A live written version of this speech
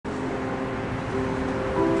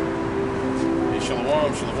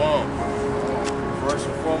Shalom, shalom. First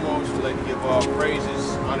and foremost, I'd like to give all praises,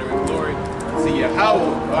 honor, and glory to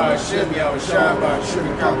Yahweh, Hashem, Yahweh Shai, Hashem,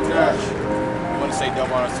 Kakudash. I want to say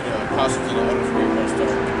double honors to the apostles and the others who are most of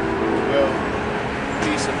them. Well,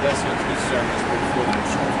 peace and blessings to these servants before the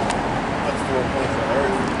truth. Let's do a point for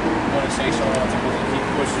earth. I want to say shalom to those that keep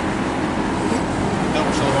pushing.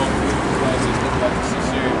 Double shalom to the Israelites that look like the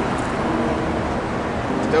sincere.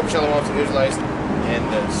 Double shalom to the Israelites and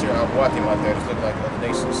the sincere Abuatim out there that look like other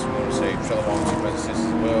nations. We want to say shalom to my sisters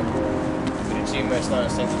as well. To the Gms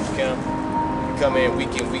St camp. We come in,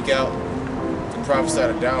 week out, to prophesy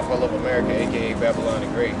the downfall of America, aka Babylon the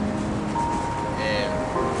Great. And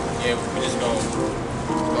yeah, we're just gonna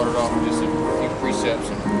start it off with just a few precepts,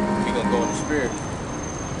 and we're gonna go in the spirit.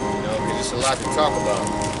 You know, because there's a lot to talk about.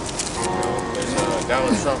 You know, because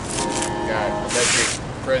Donald Trump got elected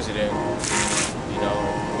president. You know,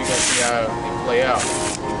 we're gonna see how it play out.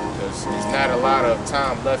 Because there's not a lot of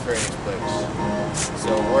time left here in this place.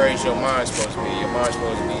 So where is your mind supposed to be? Your mind's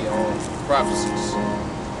supposed to be on prophecies.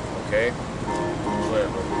 Okay?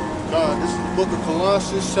 Whatever. This is the book of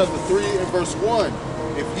Colossians, chapter 3 and verse 1.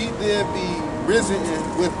 If ye then be risen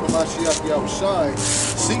with Mashiach Yahushai,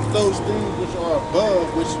 seek those things which are above,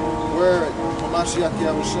 which where Mashiach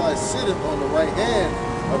Yahushai sitteth on the right hand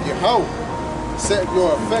of Yahweh. Set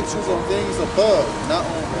your affections on things above, not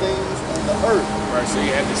on things on the earth. Right, so you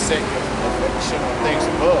have to set your affection on things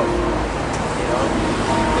above. You know?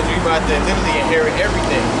 Because you're about to literally inherit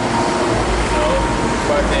everything. You know? You're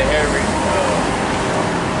about to inherit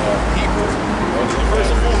people. First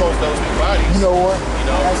and foremost, those new bodies. You know what? You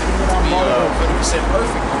know, to be 100%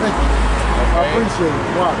 perfect. Thank you. Okay? I appreciate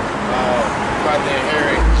it. Wow. You're about to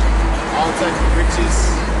inherit all types of riches,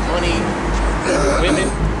 money, women,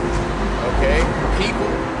 okay, people.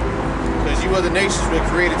 Because you other nations were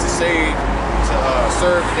created to save, to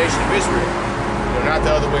serve the nation of Israel. You know, not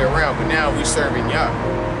the other way around, but now we serving Yah.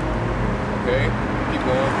 Okay? Keep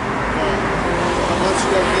going.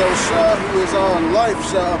 Mashiach Yahushua, who is our life,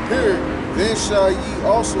 shall appear, then shall ye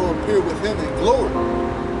also appear with him in glory.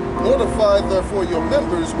 Mortify therefore your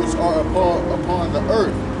members which are upon the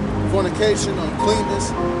earth, fornication,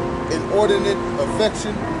 uncleanness, inordinate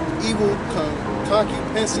affection, evil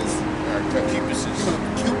concupiscences, and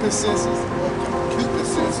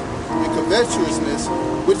covetousness,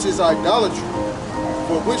 which is idolatry.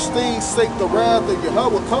 For which things sake the wrath of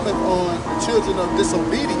Yahweh cometh on the children of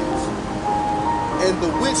disobedience, and the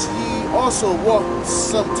which ye also walked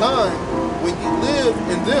sometime when ye lived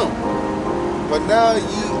in them. But now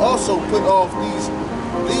ye also put off these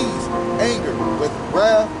anger with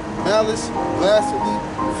wrath, malice, blasphemy,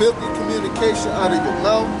 filthy communication out of your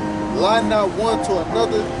mouth. Lie not one to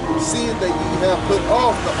another, seeing that ye have put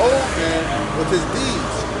off the old man with his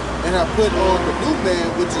deeds, and have put on the new man,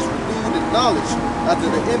 which is renewed in knowledge, after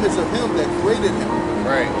the image of him that created him.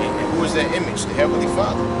 Right, and who is that image? The Heavenly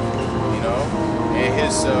Father. You know, and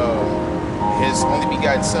his only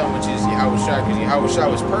begotten Son, which is Yahushua, because Yahushua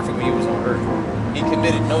was perfect when he was on earth. He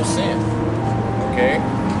committed no sin. Okay,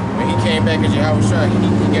 when he came back as Yahushua, he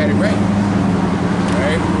got it right.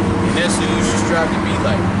 Right, and that's who you should strive to be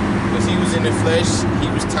like. Because he was in the flesh, he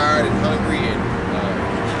was tired and hungry, and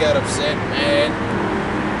he got upset, mad,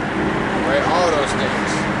 right? All those things.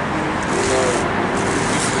 So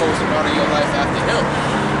you're supposed to model your life after him,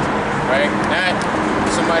 right? Not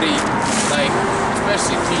somebody like,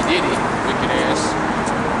 especially P. Diddy, wicked ass,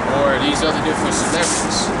 or these other different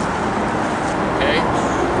celebrities. Okay?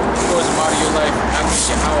 You're supposed to model your life after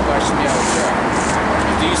Yahweh Shai.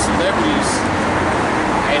 If these celebrities,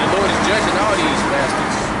 and the Lord is judging all these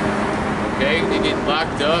bastards. Okay, they getting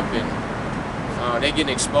locked up and they getting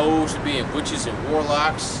exposed to being witches and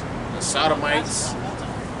warlocks and sodomites.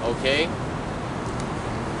 Okay.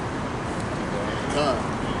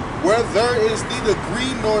 Where there is neither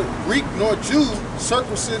Greek nor Jew,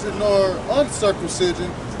 circumcision nor uncircumcision,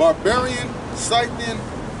 barbarian, Scythian,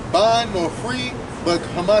 bond nor free, but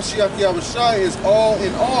Hamashiach Yahushai is all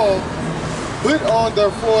in all. Put on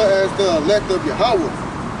therefore as the elect of Yahweh,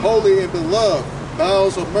 holy and beloved,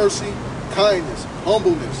 bowels of mercy, kindness,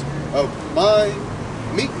 humbleness of mind,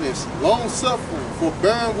 meekness, long-suffering,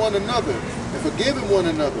 forbearing one another, and forgiving one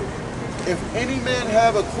another. If any man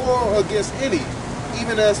have a quarrel against any,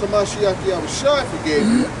 even as the Mashiach Yahushua forgave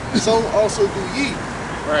you, so also do ye.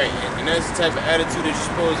 Right, and that's the type of attitude that you're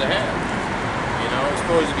supposed to have. You know, it's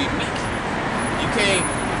supposed to be meek. You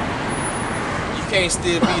can't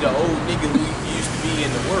still be the old nigga who you used to be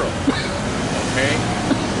in the world. Okay?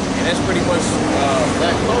 And that's pretty much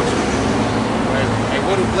black culture. Right? And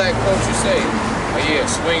what do black culture say? Oh yeah,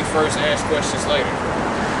 swing first, ask questions later.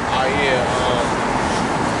 Oh yeah,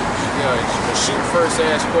 shoot first,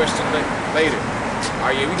 ask question later.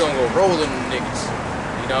 Alright, yeah, we gonna go rolling them niggas.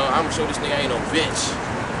 You know, I'm gonna show this nigga I ain't no bitch.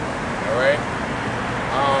 Alright?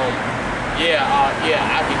 I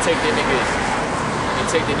can take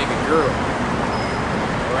that nigga girl.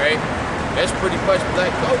 Alright? That's pretty much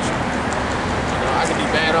black culture. You know, I can be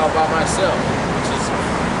bad all by myself, which is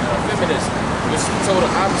feminism. Which told the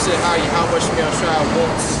opposite how much Shai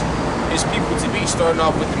wants his people to be, starting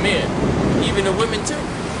off with the men. Even the women too.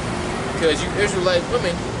 Because you Israelite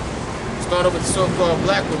women, starting off with the so-called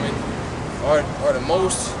black women, are the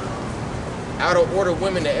most out of order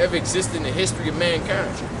women that ever existed in the history of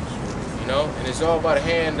mankind. You know, and it's all by the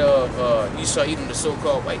hand of Esau Edom, the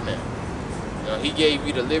so-called white man. You know, he gave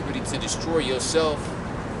you the liberty to destroy yourself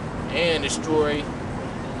and destroy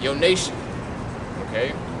your nation.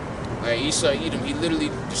 Okay? Like Esau Edom, he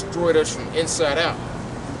literally destroyed us from inside out,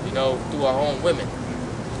 you know, through our own women.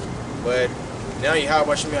 But now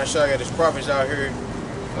Yahweh Shai got his prophets out here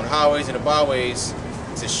on the highways and the byways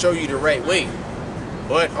to show you the right way.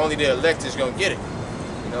 But only the elect is going to get it.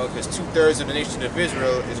 You know, because 2/3 of the nation of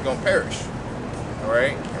Israel is going to perish. All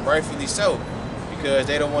right? And rightfully so. Because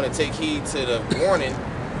they don't want to take heed to the warning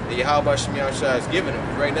that Yahweh Shai is giving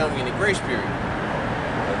them. Right now we're in the grace period.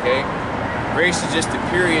 Okay? Grace is just a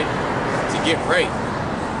period to get right.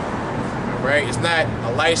 All right? It's not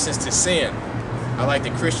a license to sin. I like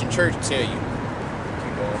the Christian church to tell you.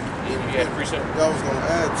 You had a precept? I was going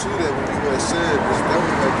to add to that when you had said this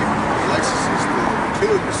devil had given you licenses to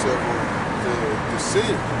kill yourself or to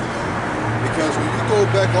sin. You know? Because when you go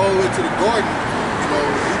back all the way to the garden, you know,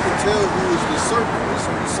 you can tell who is the serpent. It's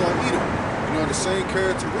when you saw Edom. You know, the same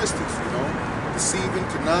characteristics, you know, deceiving,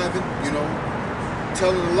 conniving, you know,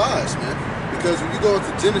 telling lies, man. Because when you go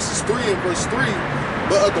into Genesis 3 and verse 3,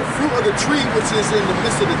 but of the fruit of the tree which is in the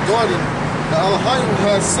midst of the garden, the Elohim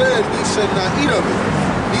has said, ye shall not eat of it,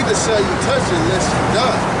 neither shall you touch it lest you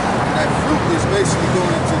die. And that fruit is basically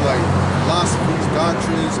going into like philosophies,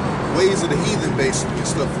 doctrines, ways of the heathen basically, and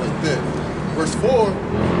stuff like that. Verse 4,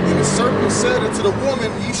 and the serpent said unto the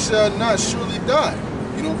woman, ye shall not surely die.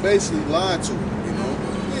 You know, basically lying to her, you know,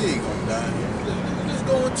 we ain't gonna die. Let's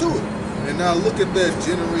go into it. And now look at that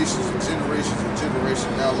generations and generations and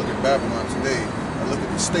generations. Now look at Babylon today. And look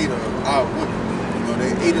at the state of our women. You know,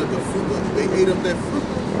 they ate of the fruit. They ate of that fruit,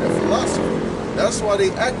 that philosophy. That's why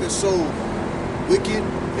they acted so wicked.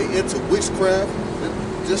 They into witchcraft.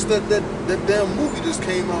 Just that damn movie just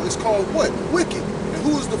came out. It's called what? Wicked. And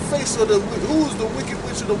who's the face of who's the wicked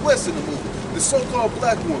witch of the West in the movie? The so-called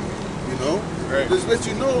black woman. You know? Right. Just let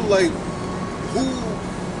you know, like, who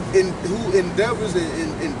endeavors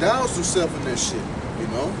and endows herself in that shit, you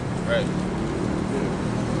know? Right. Yeah.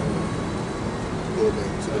 Go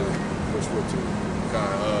back to verse 14.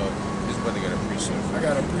 This brother got a precept. I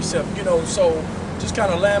got a precept, you know, so just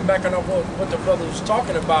kind of land back on what the brother was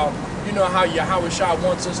talking about, you know, how Yahweh Shai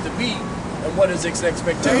wants us to be and what is his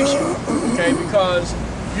expectation, okay? Because,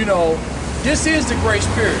 you know, this is the grace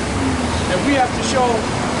period. And we have to show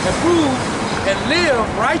and prove and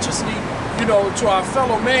live righteously, you know, to our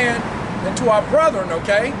fellow man and to our brethren,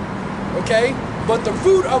 okay? Okay? But the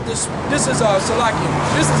fruit of this is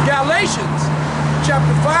Salakia. This is Galatians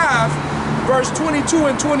chapter 5, verse 22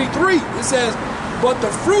 and 23. It says, but the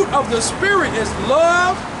fruit of the Spirit is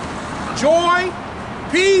love, joy,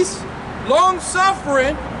 peace,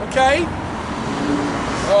 long-suffering, okay?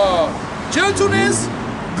 Gentleness,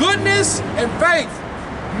 goodness, and faith.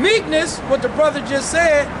 Meekness, what the brother just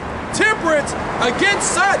said, temperance,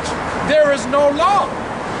 against such there is no law,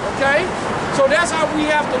 okay? So that's how we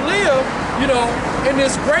have to live, you know, in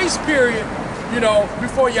this grace period, you know,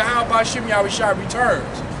 before Yahweh Shem Yahweh Shai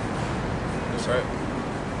returns. That's right.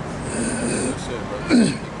 That's it,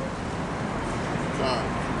 brother.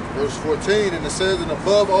 Verse 14, and it says, and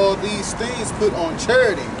above all these things put on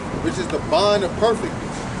charity, which is the bond of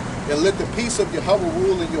perfectness, and let the peace of Yahweh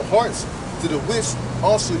rule in your hearts, to the which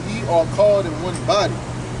also ye are called in one body,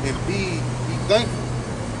 and be ye thankful.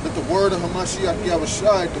 Let the word of Hamashiach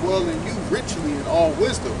Yahushai dwell in you richly in all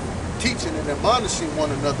wisdom, teaching and admonishing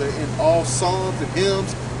one another in all psalms and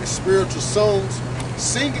hymns and spiritual songs,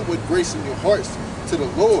 singing with grace in your hearts to the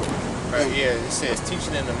Lord. Right, yeah, it says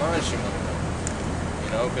teaching and admonishing one another. You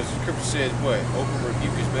know, because the scripture says what? Open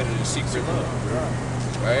rebuke is better than secret love.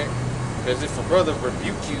 Right? Because if a brother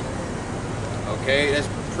rebuke you, okay, that's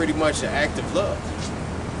pretty much an act of love.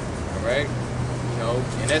 Alright? You know,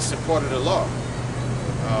 and that's a part of the law.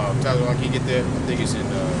 Tyler, can you get that? I think it's in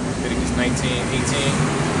Leviticus 19:18.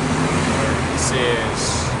 It says,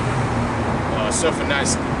 suffer not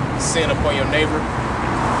sin upon your neighbor.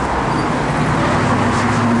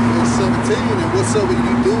 Verse 17, and whatsoever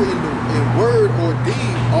you do in the in word or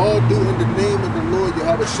deed, all do in the name of the Lord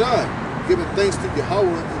Yahweh Shai, giving thanks to Yahweh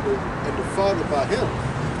and the Father by Him.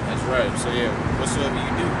 That's right. So yeah, whatsoever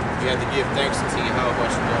you do, you have to give thanks to Yahweh by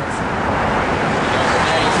Shem. You know,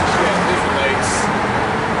 now you have Israelites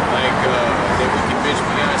like that wicked bitch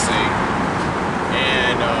Beyonce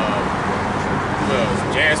and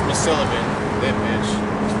Jasmine Sullivan, that bitch.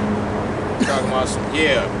 Talking about some,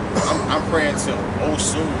 yeah, I'm praying to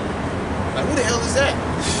Osun. Like, who the hell is that?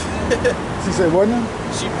 She said what now?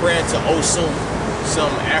 She praying to Osun,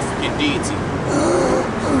 some African deity.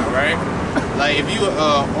 Alright? Like, if you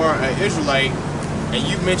are an Israelite and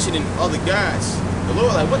you mentioning other gods, the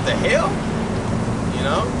Lord, like, what the hell? You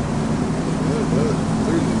know?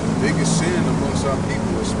 Literally the biggest sin amongst our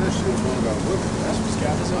people, especially among our women. That's what's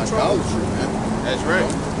got us in idolatry, man. That's right.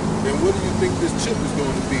 Then what do you think this chip is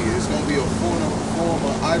going to be? It's going to be a form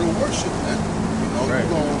of idol worship, man. You know, right.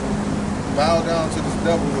 You're going to bow down to this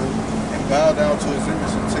devil and bow down to his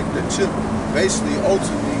image and take that chip, basically,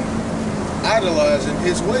 ultimately idolizing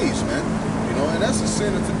his ways, man. You know, and that's a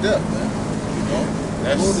sin unto death, man. You know,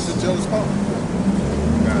 the Lord is a jealous father.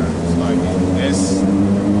 God, it's like, that's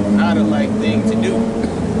not a like thing to do.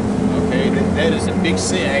 Okay, that is a big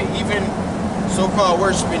sin. And even so-called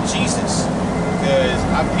worshiping Jesus. Because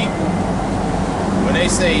our people, when they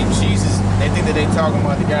say Jesus, they think that they talking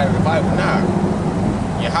about the God of the Bible. Nah.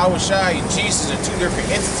 Yahweh Shai and Jesus are two different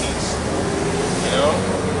entities. You know?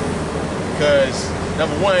 Because,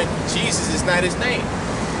 number one, Jesus is not his name.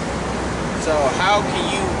 So how can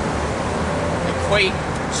you equate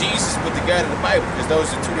Jesus with the God of the Bible? Because those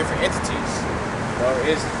are two different entities. You know,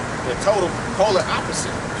 it's the total polar opposite.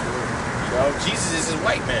 You know, Jesus is a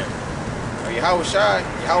white man. Yahweh Shai,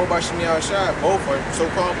 Yahweh Bashem Yahweh Shai, both are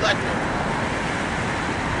so-called black men.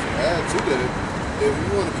 To add to that, if you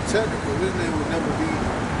want to be technical, his name would never be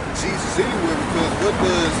Jesus anywhere, because what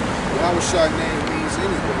does Yahweh Shai name means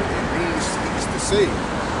anyway? It means he's the Savior.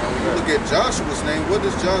 Now when you look at Joshua's name, what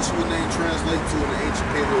does Joshua's name translate to in the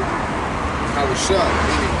ancient Paleo? Yahweh Shai,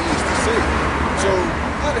 meaning he is the Savior. So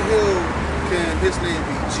how the hell can his name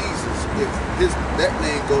be Jesus if that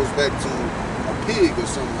name goes back to a pig or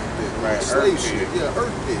something like that? Right, slave earth shit. pig. Yeah,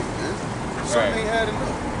 earth pig, man. Something ain't had enough.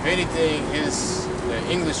 If anything,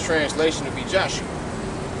 the English translation would be Joshua.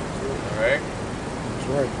 Alright? That's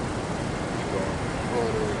right. Keep going.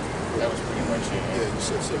 That was pretty much it. Yeah, you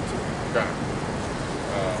said something. Okay.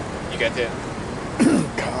 You got that?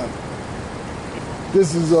 God.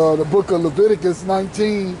 This is the book of Leviticus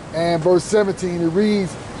 19 and verse 17. It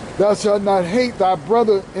reads, "Thou shalt not hate thy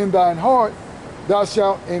brother in thine heart. Thou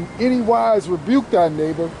shalt in any wise rebuke thy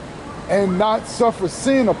neighbor and not suffer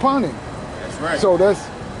sin upon him." That's right. So that's,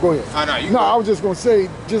 go ahead. Oh, no, you No, go. I was just going to say,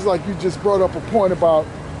 just like you just brought up a point about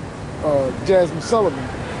Jasmine Sullivan,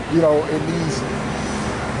 you know, and these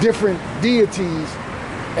different deities,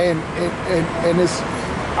 and it's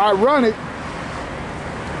ironic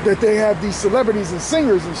that they have these celebrities and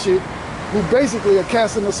singers and shit who basically are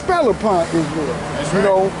casting a spell upon Israel. That's you right.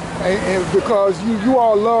 know, and because you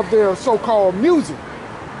all love their so-called music,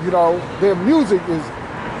 you know, their music is,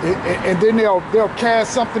 and then they'll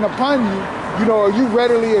cast something upon you, you know, you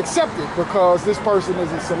readily accept it because this person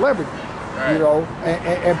is a celebrity, Right. you know,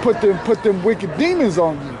 and put them wicked demons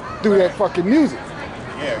on you through that fucking music.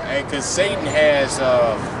 Yeah, and because Satan has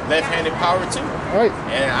left-handed power too. Right.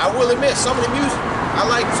 And I will admit, some of the music, I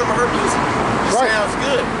like some of her music. It Right. sounds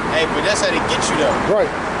good. Hey, but that's how they get you though. Right.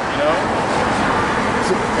 You know?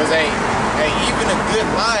 Because even a good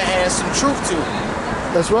lie has some truth to it.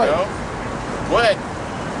 That's right. You know? But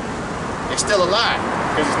it's still a lie.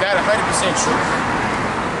 Because it's not 100% truth.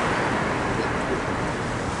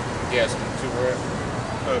 Yes,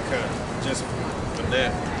 Okay, just for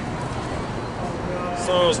that.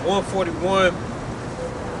 Psalms 141,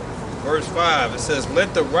 verse 5, it says,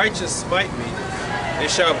 "Let the righteous smite me, it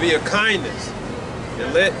shall be a kindness,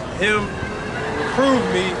 and let him reprove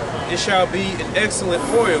me, it shall be an excellent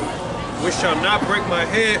oil, which shall not break my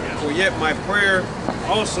head, for yet my prayer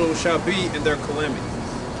also shall be in their calamity."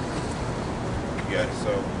 You got it.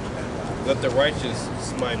 So, let the righteous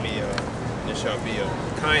smite me, it shall be a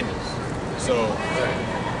kindness. So,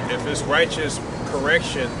 if it's righteous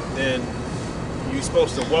correction, then you're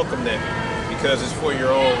supposed to welcome that because it's for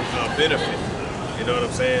your own benefit. You know what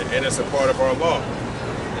I'm saying? And it's a part of our law.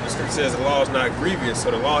 And the scripture says the law is not grievous,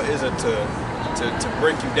 so the law isn't to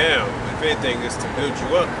break you down. If anything, it's to build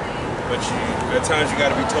you up. But at times you got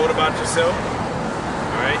to be told about yourself.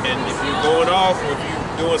 All right, and if you're going off, or if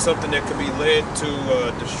you're doing something that could be led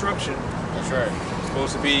to destruction, that's right. You're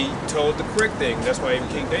supposed to be told the correct thing. That's why even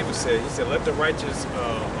King David said, he said, "Let the righteous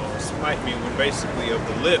smite me," with basically of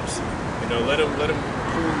the lips. You know, let him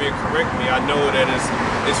prove me and correct me, I know that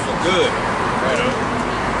it's for good. You know?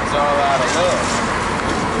 It's all out of love.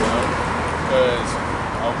 You know? Because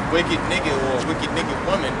a wicked nigga or a wicked nigga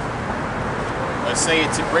woman are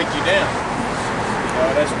saying to break you down. You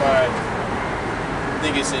know, that's why I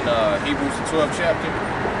think it's in Hebrews the 12th chapter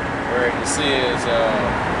where it says the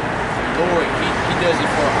Lord, he does it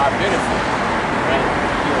for our benefit. Right?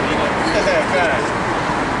 You know, God.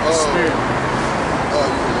 Spirit.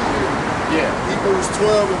 Yeah. Hebrews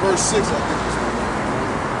 12 and verse 6, I think it's.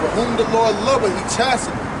 For whom the Lord loveth, he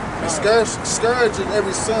chasteneth, and scourging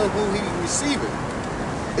every son whom he receiveth.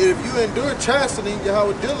 And if you endure chastening,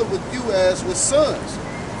 Yahweh dealeth with you as with sons.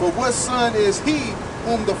 For what son is he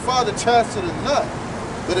whom the Father chasteneth not?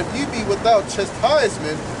 But if you be without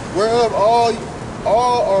chastisement, whereof all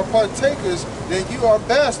are partakers, then you are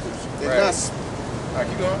bastards, and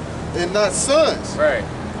Keep going. and not sons. Right.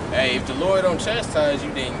 Hey, if the Lord don't chastise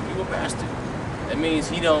you, then you a bastard. That means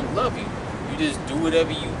he don't love you. You just do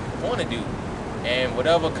whatever you want to do. And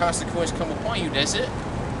whatever consequence come upon you, that's it.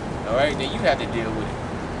 All right? Then you have to deal with it.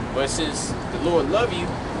 But since the Lord love you,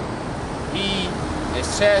 he is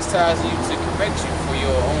chastising you to correct you for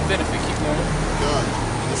your own benefit. Keep going. God.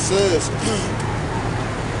 It says,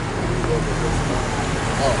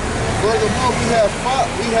 furthermore, we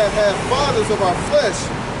have had fathers of our flesh,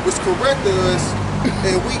 which corrected us,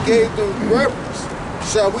 and we gave them reverence.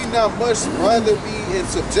 Shall we not much rather be in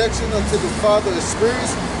subjection unto the Father of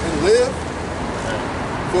spirits and live?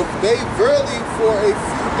 For they verily for a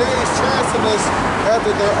few days chasten us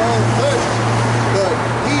after their own pleasure, but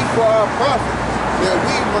he for our profit, that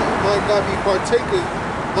we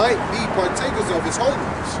might be partakers of his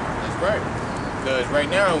holiness. That's right. Because right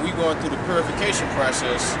now we're going through the purification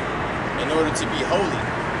process in order to be holy.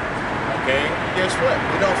 Okay? Guess what?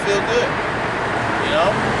 We don't feel good. You know?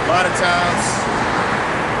 A lot of times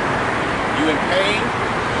you in pain,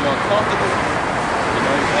 you're uncomfortable, you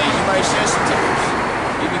know, hey, you might shed some tears.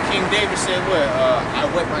 Even King David said, what? I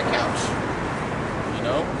wet my couch. You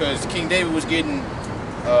know? Because King David was getting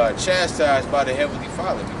chastised by the Heavenly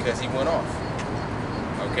Father because he went off.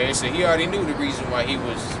 Okay, so he already knew the reason why he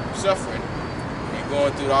was suffering and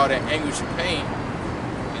going through all that anguish and pain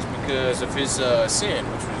is because of his sin,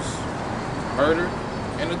 which was murder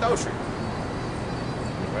and adultery.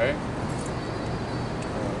 Right?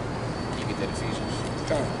 You get that Ephesians.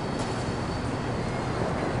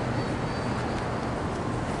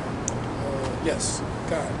 Yes,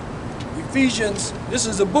 God. Ephesians, this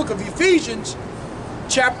is the book of Ephesians,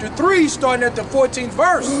 chapter 3, starting at the 14th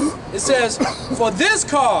verse. It says, for this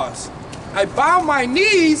cause I bow my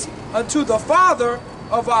knees unto the Father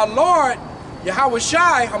of our Lord,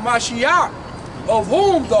 Yahushua HaMashiach, of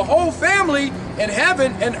whom the whole family in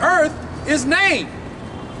heaven and earth is named,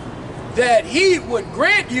 that he would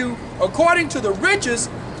grant you, according to the riches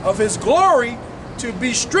of his glory, to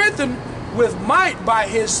be strengthened with might by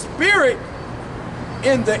his Spirit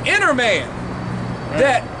in the inner man. Right.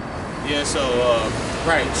 That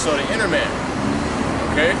right, so the inner man,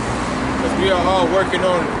 okay? Because we are all working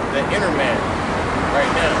on the inner man right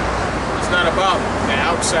now. It's not about the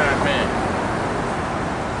outside man,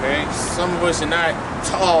 okay? Some of us are not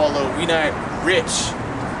tall, or we not rich,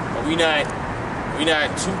 or we not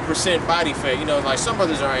 2% body fat. You know, like some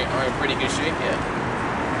brothers are in pretty good shape, yeah.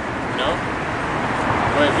 You know?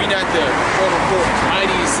 But we not the quote-unquote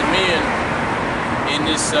mightiest men in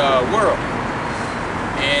this world.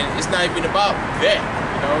 And it's not even about that,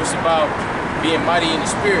 you know, it's about being mighty in the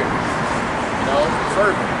spirit, you know,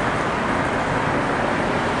 fervent.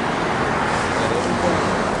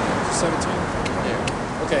 17?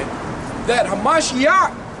 Yeah. Okay. That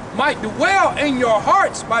Hamashiach might dwell in your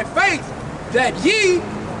hearts by faith, that ye,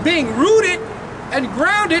 being rooted and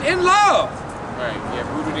grounded in love. Right, yeah,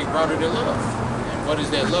 rooted and grounded in love. And what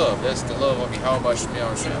is that love? That's the love of Yahweh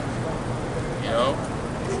Shem. You know?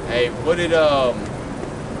 Hey, what did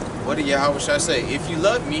Yahweh say? If you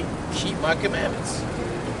love me, keep my commandments.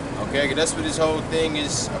 Okay, that's what this whole thing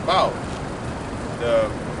is about. The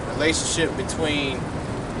relationship between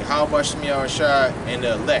Yahweh Shah and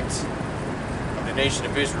the elect of the nation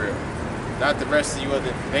of Israel. Not the rest of you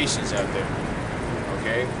other nations out there.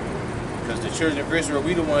 Okay? Because the children of Israel,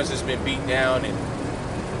 we the ones that's been beaten down and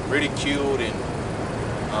ridiculed and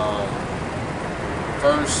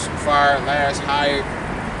first fired, last hired.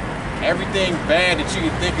 Everything bad that you can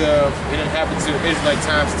think of, it done happened to the Israelite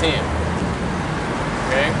times 10.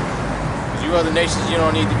 Okay? Because you other nations, you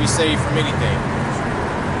don't need to be saved from anything.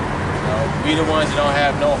 You know, we the ones that don't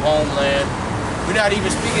have no homeland. We're not even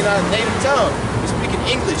speaking our native tongue. We're speaking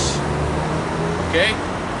English. Okay?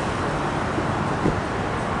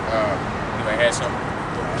 Anybody had something?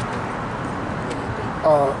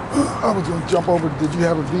 I was going to jump over. Did you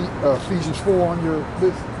have Ephesians 4 on your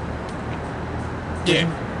list? Yeah.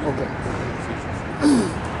 Okay.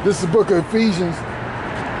 This is the book of Ephesians,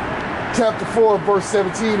 chapter 4, verse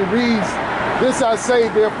 17. It reads, "This I say,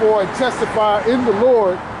 therefore, and testify in the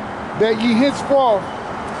Lord, that ye henceforth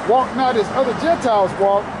walk not as other Gentiles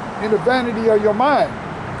walk, in the vanity of your mind."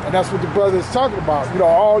 And that's what the brother is talking about. You know,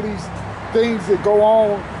 all these things that go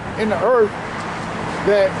on in the earth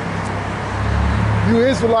that you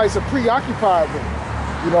Israelites are preoccupied with,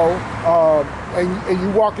 you know, and you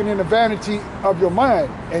walking in the vanity of your mind.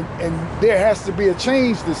 And there has to be a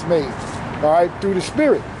change that's made, all right, through the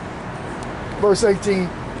Spirit. Verse 18,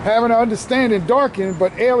 "Having an understanding darkened,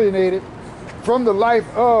 but alienated from the life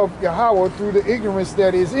of Yahweh through the ignorance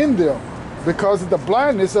that is in them, because of the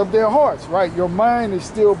blindness of their hearts," right? Your mind is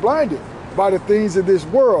still blinded by the things of this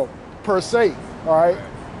world, per se, all right?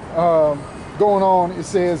 Going on, it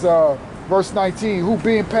says, verse 19, "Who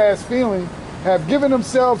being past feeling have given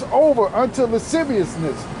themselves over unto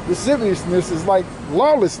lasciviousness." Lasciviousness is like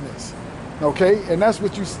lawlessness, okay? And that's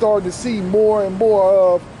what you start to see more and more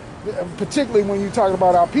of, particularly when you talk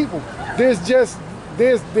about our people. There's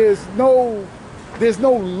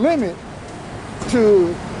no limit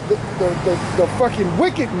to the fucking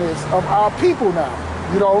wickedness of our people now.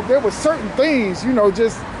 You know, there were certain things, you know,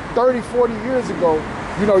 just 30, 40 years ago,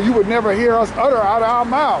 you know, you would never hear us utter out of our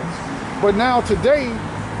mouths. But now today,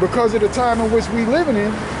 because of the time in which we living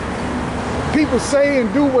in, people say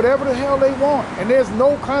and do whatever the hell they want, and there's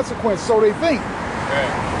no consequence, so they think.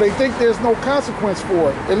 Right. They think there's no consequence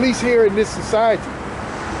for it, at least here in this society.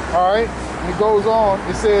 All right? And it goes on,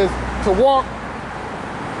 it says, to walk,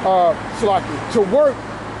 to work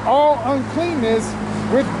all uncleanness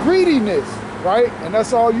with greediness, right? And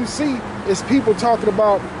that's all you see is people talking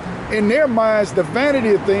about, in their minds, the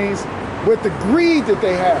vanity of things with the greed that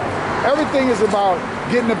they have. Everything is about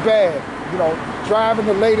getting a bag, you know, driving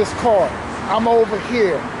the latest car. I'm over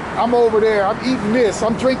here, I'm over there, I'm eating this,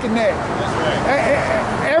 I'm drinking that.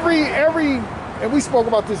 That's right. And we spoke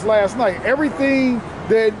about this last night, everything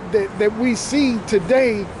that we see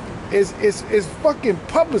today is fucking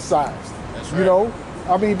publicized. That's right. You know,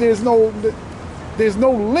 I mean, there's no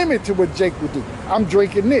limit to what Jake would do. I'm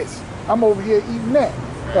drinking this, I'm over here eating that.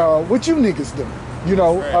 What you niggas do, you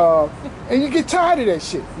know? Right. And you get tired of that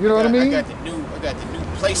shit. You know what I mean? I got the new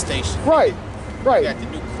PlayStation. Right, right. I got the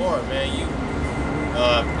new car, man.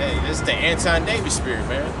 This is the Anton Davis spirit,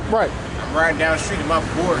 man. Right. I'm riding down the street in my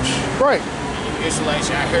Porsche. Right. You Israelites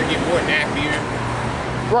out here get more nappier.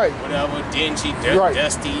 Right. Whatever, dingy, Right.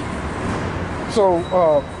 dusty.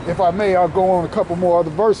 So, if I may, I'll go on a couple more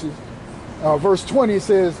other verses. Verse 20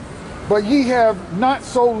 says, "But ye have not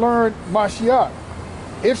so learned Mashiach,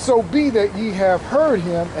 if so be that ye have heard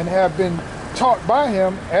him and have been taught by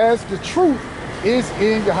him, as the truth is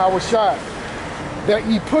in Yahushua, that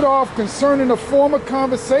ye put off concerning the former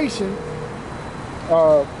conversation,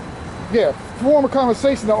 the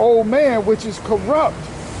old man, which is corrupt,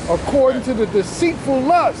 according to the deceitful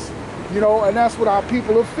lust." You know, and that's what our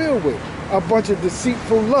people are filled with, a bunch of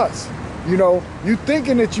deceitful lust. You know, you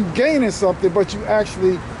thinking that you gaining something, but you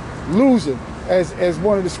actually losing. As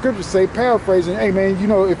one of the scriptures say, paraphrasing, hey man, you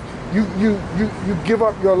know, if you give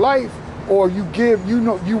up your life, or you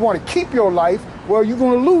want to keep your life, well, you're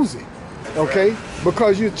going to lose it, okay?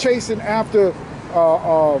 Because you're chasing after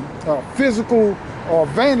physical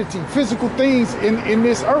vanity, physical things in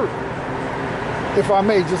this earth. If I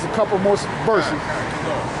may, just a couple more verses.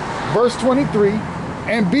 Verse 23,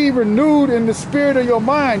 "And be renewed in the spirit of your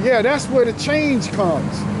mind." Yeah, that's where the change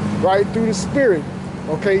comes, right? Through the spirit.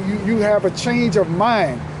 Okay, you have a change of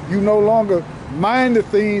mind. You no longer mind the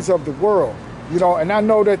things of the world, you know, and I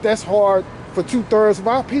know that that's hard for 2/3 of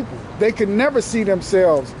our people. They can never see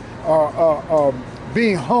themselves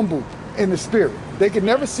being humble in the spirit. They can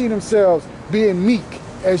never see themselves being meek,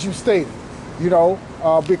 as you stated, you know,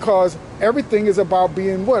 because everything is about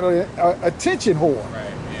being what? Attention whore,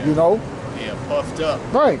 Right, yeah. you know? Yeah, puffed up.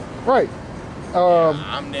 Right.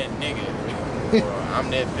 I'm that nigga. Or I'm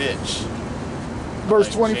that bitch. Verse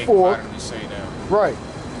Like 24. Jake say now. Right.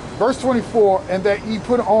 Verse 24, "And that ye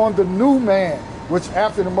put on the new man, which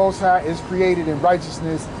after the Most High is created in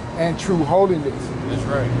righteousness and true holiness. That's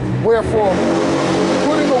right. Wherefore,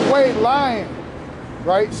 putting away lying,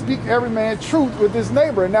 right? Speak every man truth with his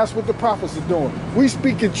neighbor, and that's what the prophets are doing. We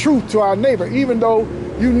speaking truth to our neighbor, even though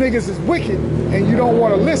you niggas is wicked and you don't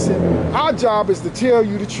want to listen. Our job is to tell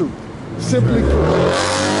you the truth. Simply put.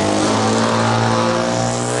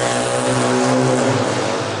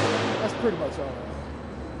 That's pretty much all.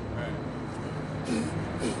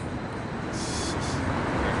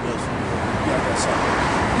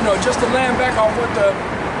 you know, just to land back on what the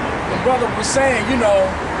brother was saying, you know,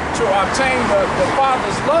 to obtain the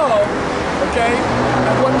Father's love, okay?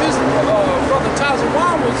 And what this brother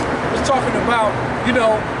Tazawan was talking about, you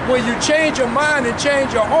know, when you change your mind and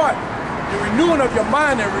change your heart, the renewing of your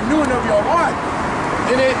mind and renewing of your heart,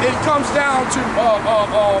 and it comes down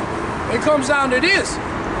to this.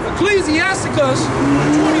 Ecclesiasticus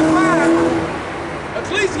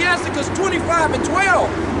 25 and 12.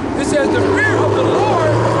 It says the fear of the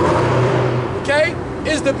Lord, okay,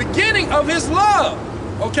 is the beginning of his love.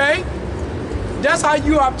 Okay? That's how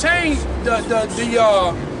you obtain the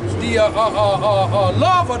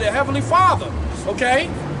love of the Heavenly Father. Okay?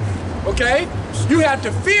 Okay? You have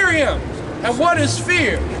to fear him. And what is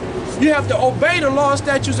fear? You have to obey the law,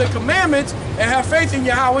 statutes, and commandments and have faith in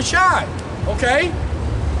Yahweh Shai. Okay?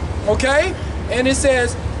 Okay? And it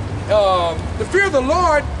says, the fear of the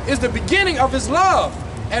Lord is the beginning of his love,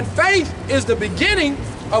 and faith is the beginning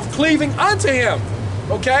of cleaving unto him.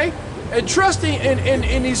 Okay? And trusting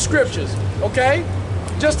in these scriptures. Okay?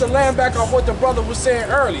 Just to land back on what the brother was saying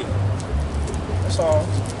earlier. That's all.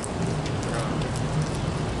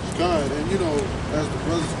 God, and you know, as the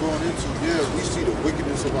brother's going into, yeah, we see the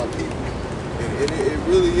wickedness of our people. And it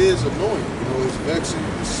really is annoying. You know, it's vexing.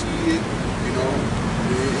 You see it, you know.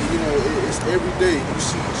 It's every day you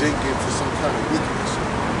see Jake into some kind of wickedness.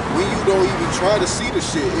 When you don't even try to see the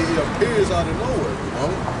shit, it appears out of nowhere, you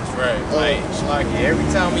know? That's right. Like every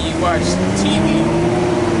time when you watch TV,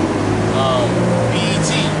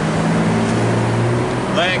 BET,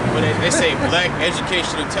 when they say black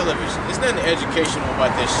educational television, there's nothing educational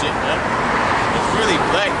about that shit, man. It's really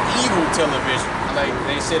black evil television. Like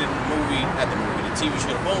they said in the TV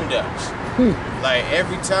show, The Boondocks. Like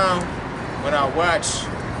every time when I watch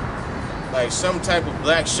like some type of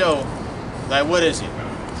black show, like what is it?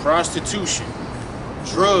 Prostitution,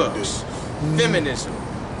 drugs, feminism,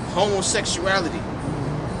 homosexuality,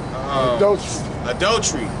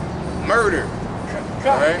 adultery, murder.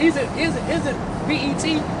 Right? Is it BET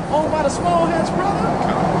owned by the small hats, brother?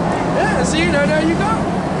 Yeah, see, there you go.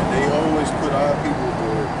 And they always put our people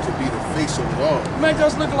to be the face of it all. Make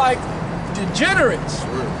us look like degenerates.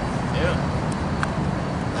 Yeah.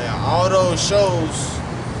 All those shows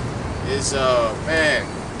is man,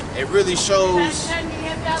 it really shows.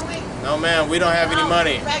 No man, we don't have any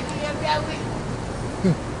money.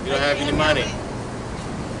 We don't have any money.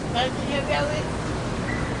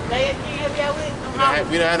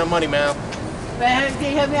 We don't have no money, man.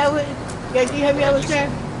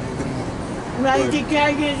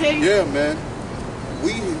 Yeah, man.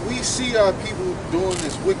 We see our people doing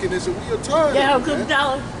this wickedness and we are tired of it,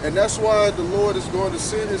 man. And that's why the Lord is going to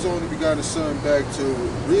send his only begotten son back to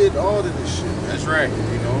rid all of this shit, man. That's right.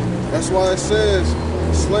 You know, that's why it says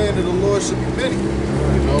slaying of the Lord should be many.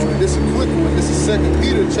 You know, and this is a quick one. This is 2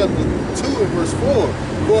 Peter chapter 2 and verse 4.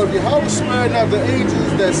 For if Yahweh spared not the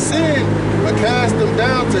angels that sinned, but cast them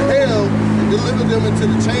down to hell and delivered them into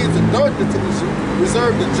the chains of darkness to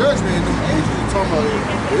reserve the judgment, and the angels are talking about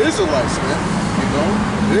the Israelites, man. You know,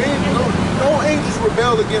 there ain't no angels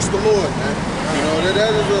rebelled against the Lord, man. You know,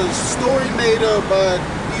 that is a story made up by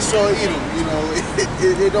Esau Edom. You know,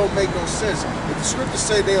 it don't make no sense. If the scriptures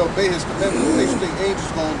say they obey his commandments, it makes you think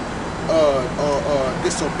angels gonna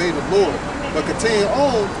disobey the Lord. But continue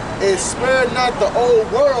on, it spared not the old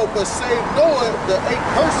world, but saved Noah, the 8th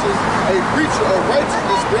person, a preacher of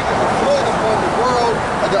righteousness, bringing the flood upon the world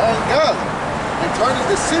of the ungodly, and turning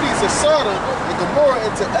the cities of Sodom and Gomorrah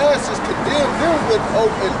into ashes, condemned them with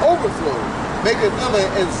an overflow, making them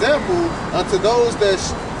an example unto those that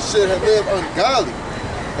should have lived ungodly,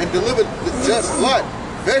 and delivered the just Lot,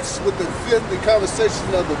 vexed with the filthy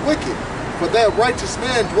conversation of the wicked. For that righteous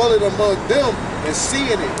man dwelling among them, and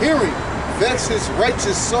seeing and hearing, vex his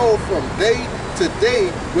righteous soul from day to day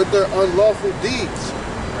with their unlawful deeds.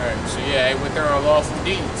 Right. So yeah, with their unlawful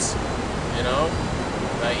deeds, you know,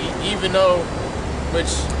 like even though, which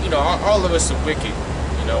you know, all of us are wicked.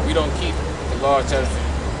 You know, we don't keep the law, statutes,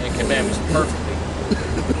 and commandments perfectly,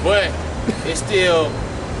 but it's still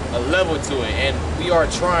a level to it, and we are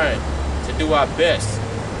trying to do our best.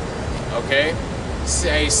 Okay,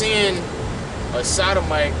 seeing a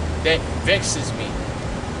sodomite that vexes me.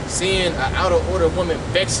 Seeing an out of order woman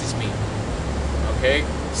vexes me. Okay?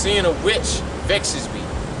 Seeing a witch vexes me.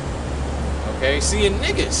 Okay? Seeing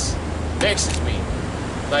niggas vexes me.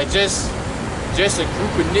 Like just a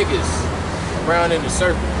group of niggas around in a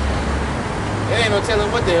circle. There ain't no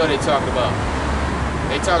telling what the hell they talking about.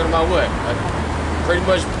 They talking about what? Pretty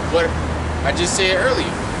much what I just said earlier.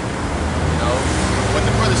 You know, what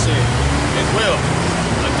the brother said as well.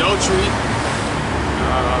 Adultery,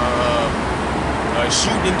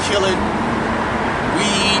 shooting and killing,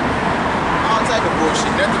 weed, all type of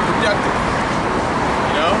bullshit, nothing productive.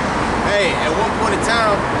 You know? Hey, at one point in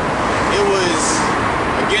time, it was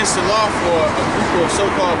against the law for a group of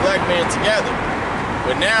so-called black men to gather.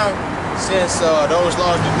 But now, since those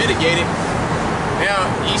laws been mitigated,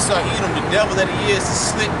 now Esau Edom, the devil that he is, the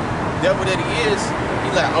slick devil that he is,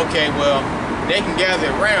 he's like, okay, well, they can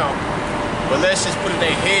gather around, but let's just put it in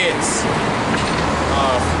their heads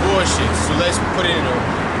for bullshit. So let's put it in the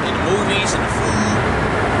movies and the food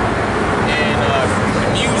and the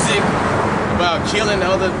music about killing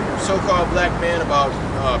other so-called black men, about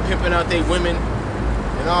pimping out their women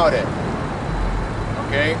and all that.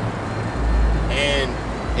 Okay? And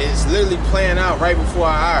it's literally playing out right before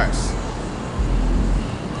our eyes.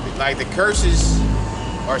 Like the curses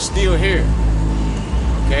are still here.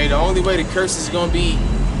 Okay? The only way the curse is gonna be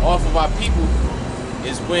off of our people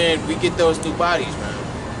is when we get those new bodies, man.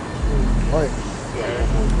 Right.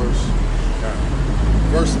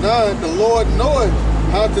 Verse 9, the Lord knoweth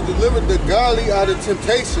how to deliver the godly out of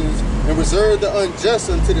temptations and reserve the unjust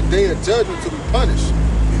unto the day of judgment to be punished.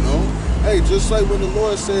 You know? Hey, just like when the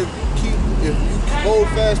Lord said, if you hold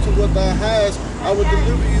fast to what thou hast, I will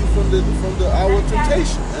deliver you from the hour of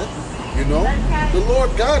temptation, man. You know? The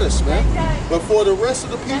Lord got us, man. But for the rest of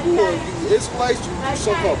the people, or you Israelites, you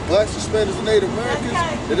so-called blacks, Hispanics, and Native Americans,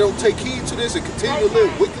 that don't take heed to this and continue to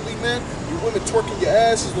live wickedly, man. You women twerking your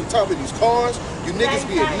asses on top of these cars. You niggas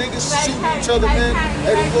being niggas, shooting each other, man.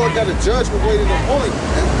 Hey, the Lord got a judgment waiting upon you,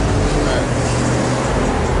 man.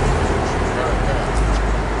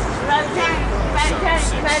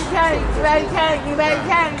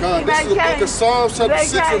 This is the book of Psalms chapter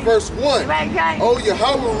 6 and verse 1. Oh,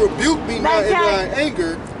 Yahweh, rebuke me not in thy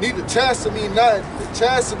anger, neither chasten me in thy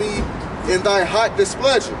hot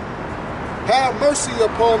displeasure. Have mercy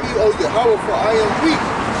upon me, O Yahweh, for I am weak.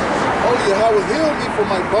 O Yahweh, heal me, for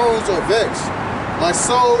my bones are vexed. My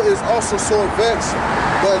soul is also sore vexed.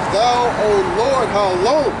 But thou, O Lord, how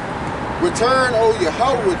long? Return, O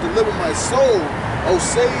Yahweh, deliver my soul. O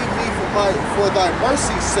save me for thy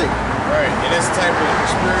mercy's sake. Right, and that's the type of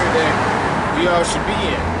spirit that we all should be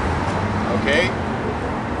in. Okay?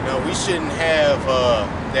 You know, we shouldn't have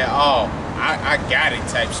that, I got it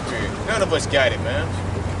type spirit. None of us got it, man.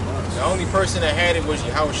 The only person that had it was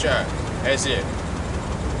Yahweh. That's it.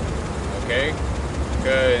 Okay?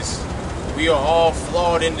 Because we are all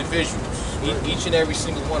flawed individuals. Each and every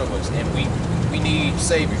single one of us. And we need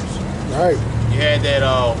saviors. Right. You had that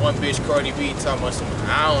one bitch, Cardi B, talking about something,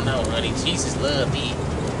 I don't know, honey, Jesus loved me.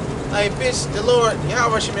 Like, bitch, the Lord,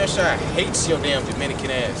 Yahweh hates your damn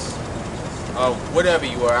Dominican ass. Whatever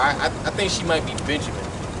you are. I think she might be Benjamin.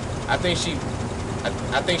 I think she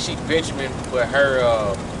Benjamin, but her,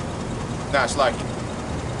 it's like,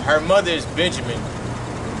 her mother is Benjamin,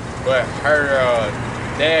 but her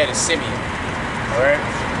dad is Simeon. Alright?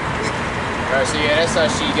 Alright, so yeah, that's how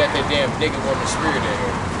she got that damn nigga woman spirit in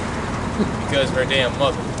her. Because of her damn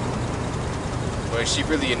mother. But she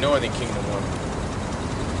really a Northern Kingdom woman.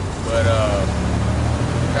 But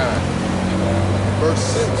God.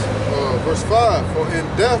 Verse 5, for in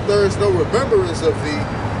death there is no remembrance of thee,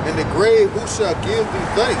 in the grave who shall give thee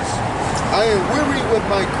thanks? I am weary with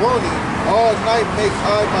my groaning, all night make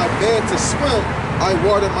I my bed to swim, I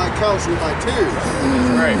water my couch with my tears.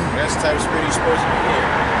 That's right, that's the type of spirit you're supposed to be in.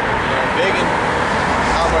 You know, begging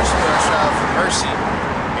how much for mercy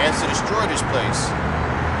and to destroy this place,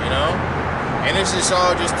 you know? And it's just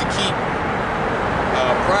all just to keep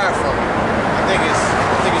pride from it. I think it's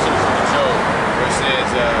in the book of Job, where it says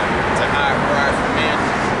to hide pride from men.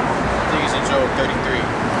 I think it's in Job 33.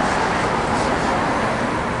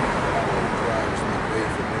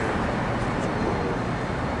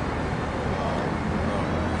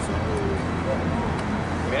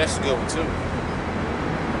 I mean, that's a good one too.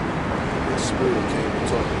 The spirit came to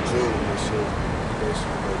talk to Job and said,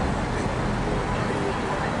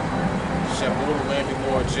 shall mortal man be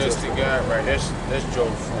more just than God? Right, that's Job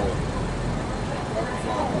 4.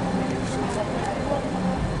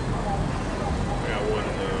 I got one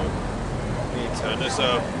in the meantime. That's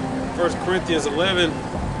 1 Corinthians 11,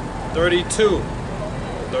 32,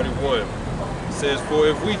 31. It says, for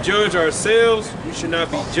if we judge ourselves, we should not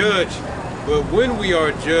be judged. But when we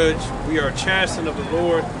are judged, we are chastened of the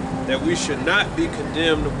Lord, that we should not be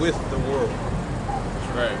condemned with the world.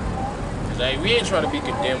 That's right. Like, we ain't trying to be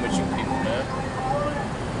condemned with you people, man.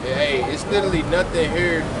 Hey, it's literally nothing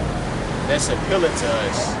here that's appealing to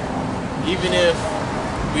us. Even if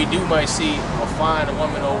we might see a fine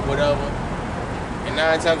woman or whatever, and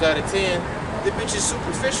 9 times out of 10, the bitch is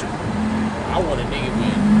superficial. I want a nigga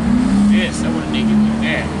with this, I want a nigga with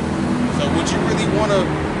that. So would you really want to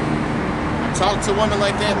talk to a woman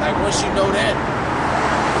like that? Like, once you know that,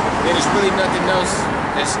 then there's really nothing else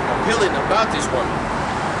that's appealing about this woman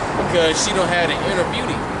because she don't have the inner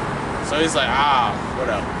beauty. So it's like,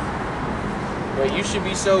 whatever. But you should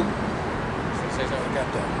be so. Say something. I got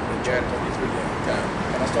that. Job 33, yeah. Okay.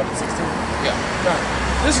 Can I start at 16? Yeah. Okay.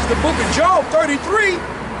 This is the book of Job 33,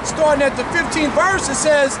 starting at the 15th verse. It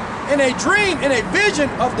says, in a dream, in a vision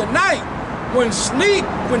of the night, when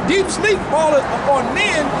deep sleep falleth upon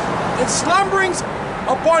men, and slumberings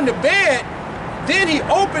upon the bed, then he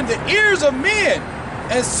opened the ears of men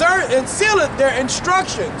and sealeth their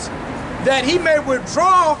instructions, that he may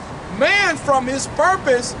withdraw man from his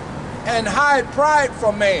purpose and hide pride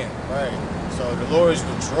from man. Right. So the Lord is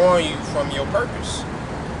withdrawing you from your purpose,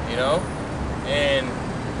 you know? And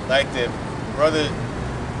like the brother,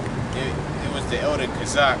 it was the elder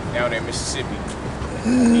Kazak down there in Mississippi.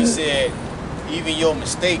 He said, even your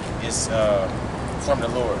mistake is from the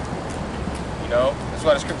Lord. You know? That's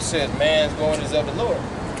why the scripture says, man's going is of the Lord.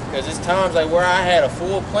 Because there's times like where I had a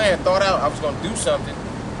full plan, thought out I was going to do something,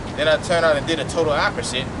 then I turned out and did a total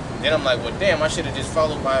opposite. Then I'm like, well, damn, I should have just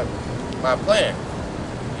followed my plan,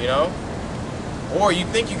 you know? Or you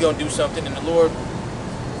think you're going to do something and the Lord,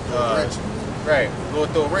 right, the Lord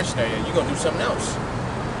throw a wrench in there, you're going to do something else,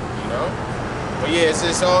 you know? But yeah,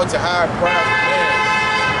 it's all to hide pride from man.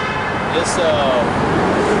 It's,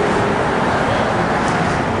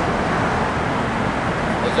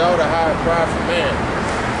 it's all to hide pride from man.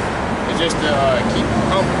 It's just to keep you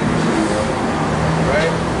humble,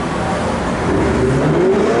 right?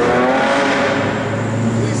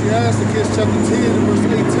 Ecclesiasticus chapter 10 and verse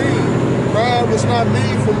 18. Pride was not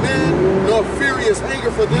made for men, nor furious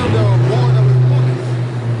anger for them that are born of a woman.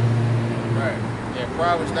 Right. Yeah,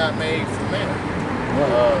 pride was not made for man. Go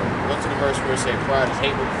to the verse where it says pride is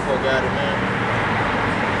hateful before God and man.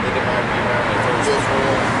 Look at my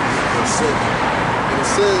verse 6. And it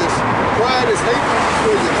says, pride is hateful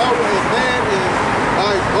before Yahweh and man, and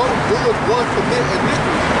by both doeth one commit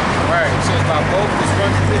iniquity. Right. It says by both is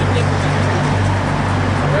one commit iniquity.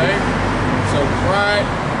 Right? So pride.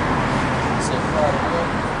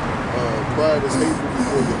 Pride is hateful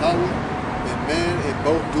before Yahweh and man, and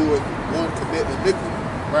both doeth one commit iniquity.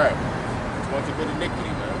 Right. One commit iniquity,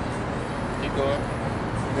 man. Keep going.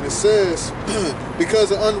 And it says,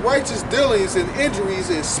 because of unrighteous dealings and injuries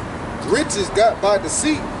and riches got by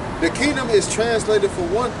deceit, the kingdom is translated from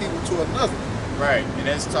one people to another. Right. And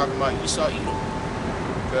that's talking about Esau Edom.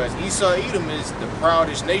 Because Esau Edom is the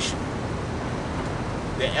proudest nation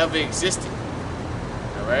that ever existed.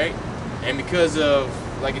 Alright? And because of,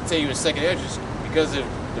 like I tell you in 2nd Esdras, because of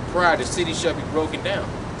the pride, the city shall be broken down.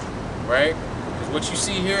 Right? Because what you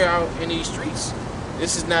see here out in these streets,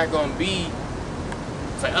 this is not going to be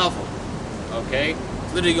forever. Okay?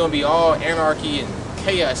 It's literally going to be all anarchy and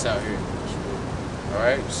chaos out here.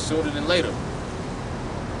 Alright? Sooner than later.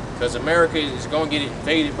 Because America is going to get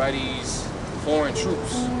invaded by these foreign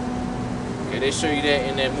troops. Okay, they show you that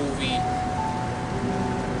in that movie.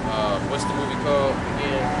 What's the movie called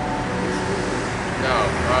again? No.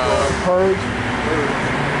 Purge.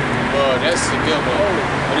 Well, that's a good one.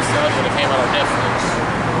 But it's the other one that came out on Netflix.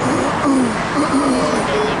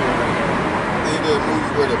 Ain't that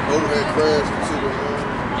movie where the boat had crashed into the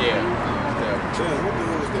Yeah. Damn, what the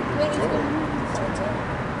hell was that movie called?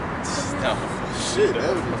 No. Shit,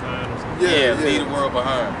 that was Yeah, leave the world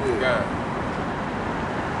behind. God.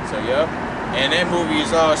 So, yep. And that movie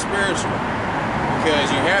is all spiritual.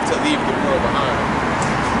 Because you have to leave the world behind.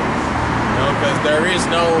 You know, because there is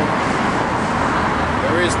no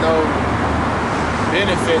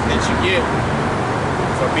benefit that you get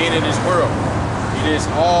from being in this world. It is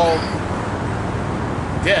all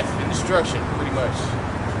death and destruction, pretty much.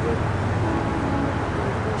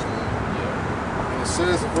 And it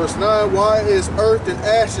says in verse 9, why is earth and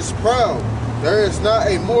ashes proud? There is not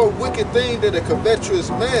a more wicked thing than a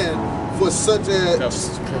covetous man, for such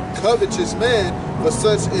as covetous man, for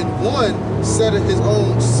such in one setteth his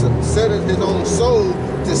own soul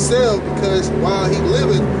to sell, because while he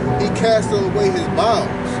liveth, he casteth away his bowels.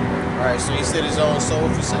 Alright, so he set his own soul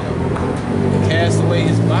for sale. He cast away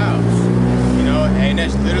his bowels. You know, and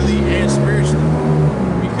that's literally and spiritually.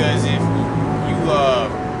 Because if you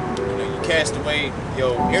cast away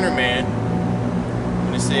your inner man,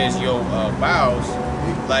 when it says your bowels,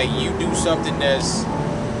 like you do something that's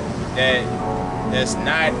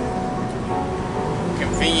not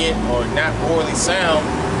convenient or not morally sound,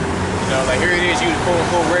 you know, like here it is, you the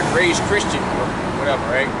quote-unquote raised Christian or whatever,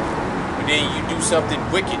 right? But then you do something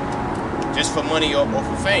wicked just for money or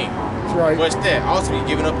for fame. That's right. What's that? Ultimately,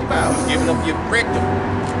 giving up your bowels, giving up your rectum,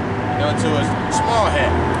 you know, to a small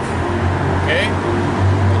hat, okay?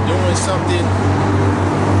 And doing something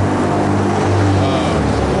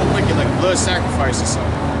more blood sacrifice or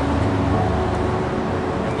something,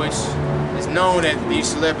 in which it's known that these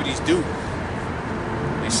celebrities do.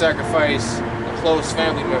 They sacrifice a close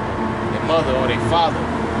family member, their mother or their father,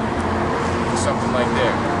 or something like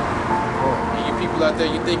that. And you people out there,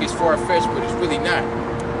 you think it's far-fetched, but it's really not.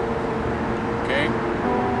 Okay?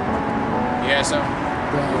 You had something?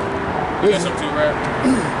 You got something to rap?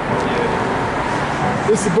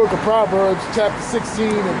 This is the book of Proverbs, chapter 16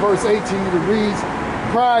 and verse 18. It reads,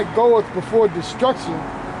 "Pride goeth before destruction,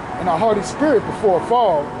 and a haughty spirit before a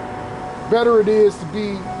fall. Better it is to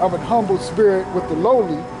be of an humble spirit with the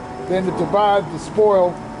lowly than to divide the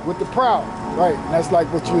spoil with the proud." Right, and that's like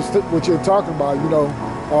what you're talking about. You know,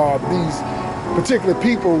 these particular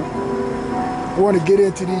people want to get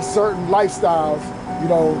into these certain lifestyles. You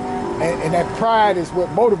know, and that pride is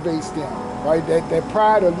what motivates them. Right, that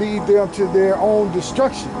pride will lead them to their own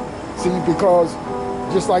destruction. See, because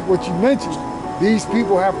just like what you mentioned, these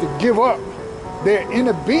people have to give up their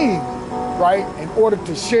inner being, right, in order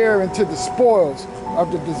to share into the spoils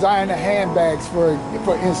of the designer handbags, for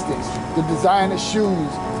instance, the designer shoes,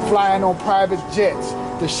 flying on private jets,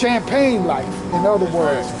 the champagne life, in other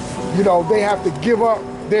words. You know, they have to give up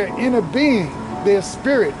their inner being, their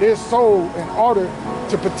spirit, their soul, in order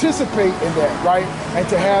to participate in that, right, and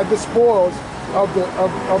to have the spoils of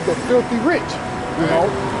the filthy rich, you know.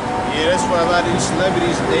 Yeah, that's why a lot of these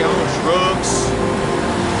celebrities, they own drugs.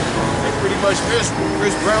 They're pretty much miserable.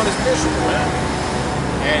 Chris Brown is miserable, man.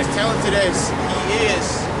 And as talented as he is,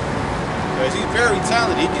 because he's very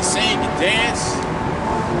talented, he can sing, he can dance,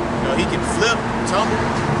 you know, he can flip, tumble,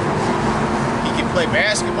 he can play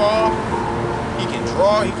basketball, he can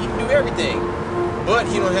draw, he can do everything. But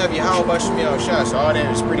he don't have your how about Shemel shot, so all that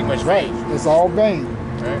is pretty much vain. Right, it's all vain.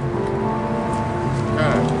 Right?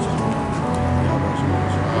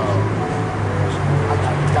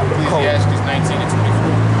 Ecclesiastes 19 and 24.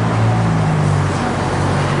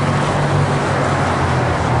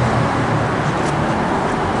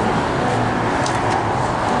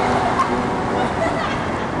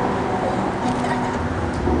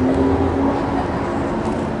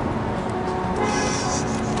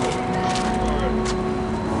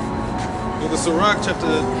 Sirach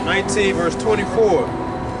chapter 19 verse 24.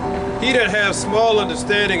 He that hath small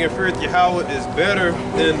understanding and feareth Yahweh is better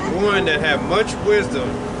than one that hath much wisdom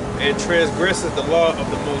and transgresseth the law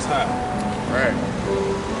of the Most High. Right.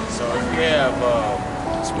 So if you have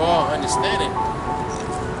small understanding,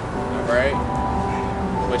 all right,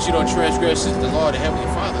 but you don't transgress the law of the Heavenly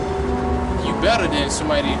Father, you better than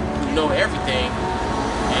somebody who know everything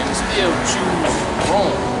and still choose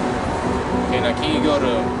wrong. Okay, now can you go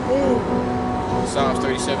to Psalms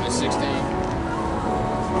 37 and 16.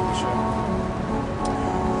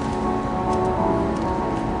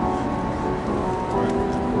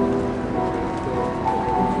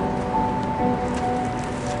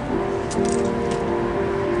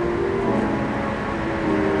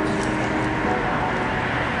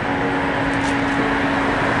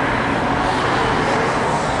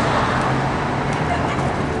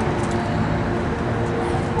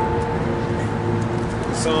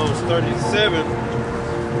 Psalms 37.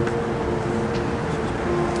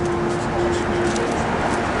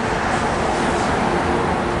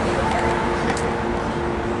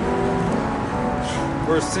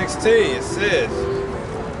 Verse 16, it says,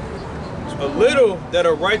 "A little that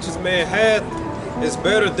a righteous man hath is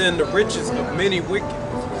better than the riches of many wicked."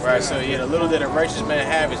 Right, so yeah, the little that a righteous man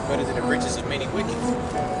have is better than the riches of many wicked.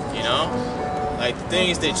 You know? Like the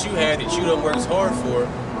things that you had that you done worked hard for,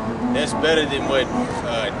 that's better than what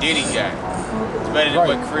Diddy got. It's better than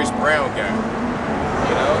what Chris Brown got.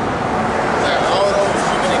 You know? Like all those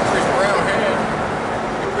women that Chris Brown had,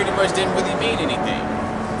 it pretty much didn't really mean anything.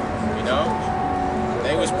 You know?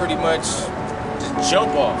 They was pretty much just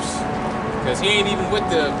jump offs. Because he ain't even with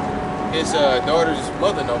his daughter's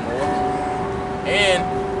mother no more. And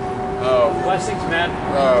blessings, man.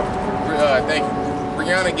 Thank you.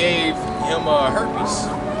 Brianna gave him herpes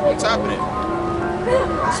on top of it.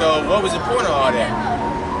 So what was the point of all that?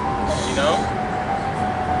 You know?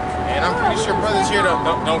 And I'm pretty sure brothers here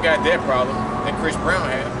don't got that problem that Chris Brown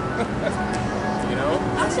had. You know?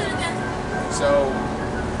 So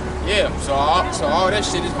yeah, so all that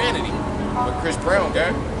shit is vanity. What Chris Brown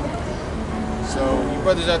got. So you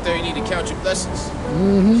brothers out there, you need to count your blessings.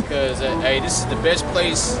 Because hey, this is the best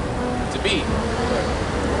place to be.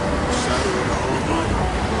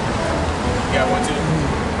 You got one too?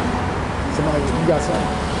 Somebody, you got something?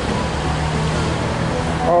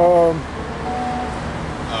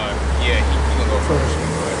 Yeah, he can go first.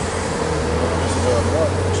 This is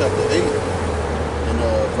Mark chapter 8 and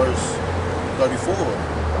verse 34.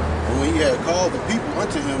 And when he had called the people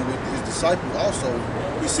unto him with his disciples also,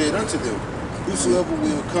 he said unto them, whosoever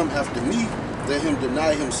will come after me, let him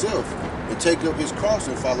deny himself, and take up his cross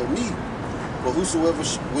and follow me. For whosoever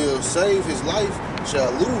will save his life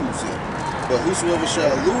shall lose it. But whosoever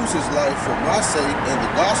shall lose his life for my sake and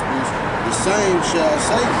the gospel's, the same shall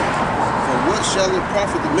save it. For what shall it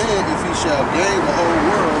profit the man if he shall gain the whole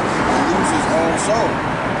world and lose his own soul?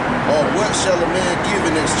 Or what shall a man give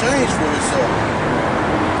in exchange for his soul?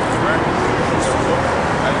 Right. So,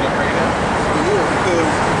 how you gonna break it down? Yeah,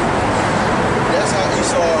 because that's how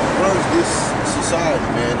Esau runs this society,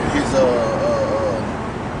 man. His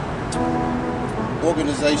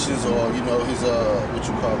organizations, or his what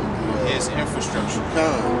you call it, His infrastructure.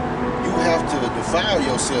 You have to defile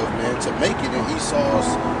yourself, man, to make it in Esau's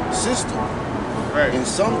system. Right. In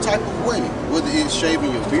some type of way, whether it's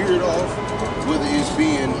shaving your beard off, whether it's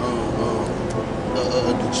being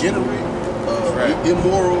a degenerate,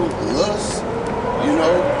 immoral lust,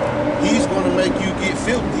 he's going to make you get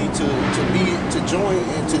filthy to join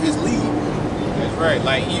into his league. That's right.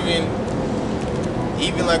 Like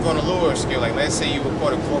even like on a lower scale, like let's say you were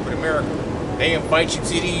part of corporate America, they invite you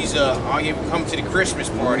to these, you come to the Christmas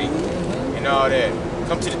party and all that.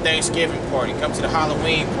 Come to the Thanksgiving party, come to the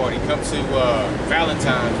Halloween party, come to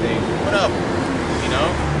Valentine's Day, whatever,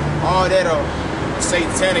 all that are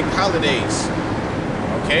satanic holidays,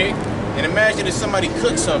 okay? And imagine if somebody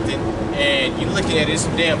cooks something and you're looking at it, it's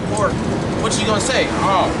some damn pork, what you gonna say?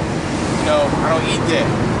 Oh, I don't eat that,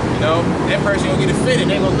 that person gonna get offended,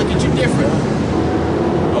 they're gonna look at you different,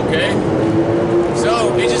 okay?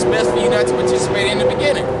 So it's just best for you not to participate in the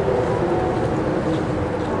beginning,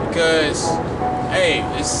 because hey,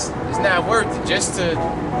 it's not worth it just to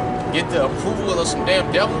get the approval of some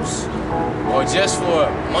damn devils, or just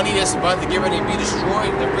for money that's about to get ready to be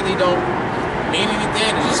destroyed that really don't mean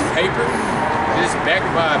anything. It's just paper, it's backed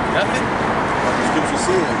by nothing. Like the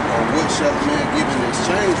scripture said, what shall a man give in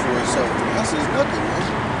exchange for himself? I says nothing, man.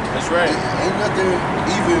 That's right. Ain't nothing.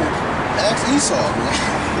 Even ask Esau, man.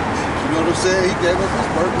 You know what I'm saying? He gave up his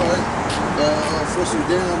birthright for some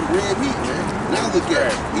damn red meat, man. Now look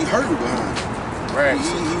at him. He hurting behind it. Right.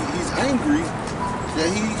 He's angry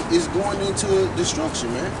that he is going into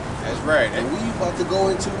destruction, man. That's right. And we about to go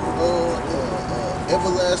into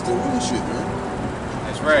everlasting rulership, man.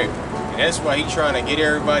 That's right. And that's why he's trying to get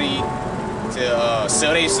everybody to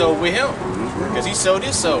sell their soul with him, because he sold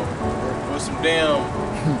his soul for some damn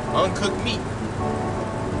uncooked meat.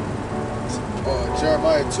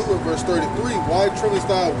 Jeremiah 2 and verse 33, why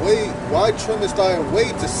trimmest thy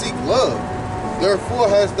way to seek love? Therefore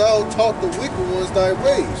hast thou taught the wicked ones thy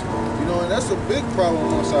ways. And that's a big problem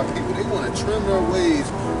amongst our people. They want to trim their ways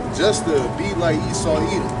just to be like Esau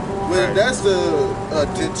Edom. When that's a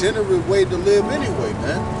degenerate way to live anyway,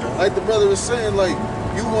 man. Like the brother was saying, like,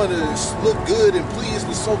 you want to look good and please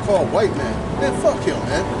the so-called white man. Man, fuck him,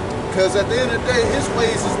 man. Because at the end of the day, his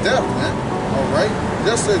ways is death, man. All right?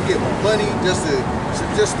 Just to get more money, just to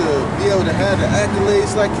be able to have the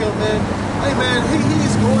accolades like him, man. Hey, man,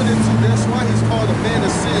 he's going into, that's why he's called a man of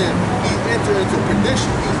sin. He entered into perdition.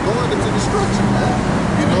 He's going into destruction, man.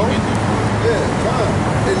 Yeah, fine.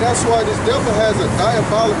 And that's why this devil has a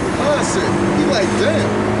diabolical mindset. He like, damn,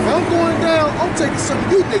 if I'm going down, I'm taking some of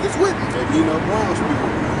you niggas with me. And Brown's people,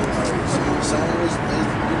 same as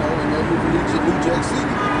in that movie New Jack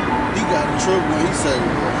City. He got in trouble when he said,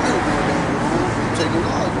 well, I ain't going down the road, I'm taking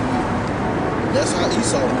lives with me. That's how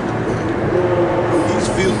Esau moved, man. He's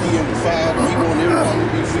filthy and defiled, and he want everyone to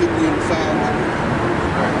be filthy and defiled with him.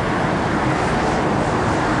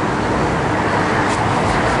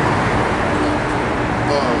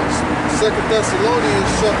 Second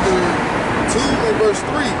Thessalonians chapter 2 and verse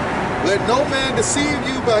 3. Let no man deceive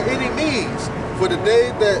you by any means, for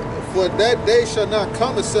that day shall not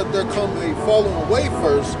come except there come a falling away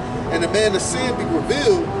first, and the man of sin be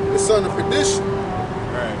revealed, the son of perdition.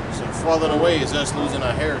 Right. So the falling away is us losing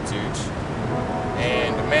our heritage,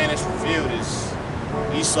 and the man that's revealed is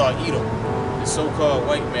Esau Edom, the so-called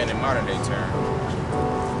white man in modern day terms,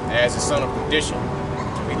 as the son of perdition.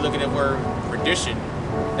 If we look at the word perdition,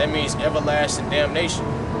 that means everlasting damnation,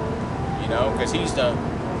 because he's the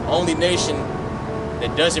only nation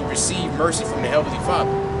that doesn't receive mercy from the Heavenly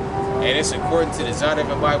Father. And it's according to the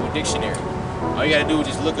Zondervan Bible Dictionary. All you gotta do is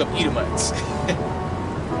just look up Edomites.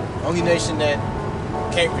 Only nation that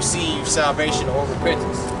can't receive salvation or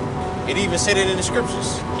repentance. It even said it in the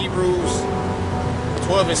scriptures. Hebrews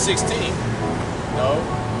 12 and 16.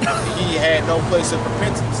 He had no place of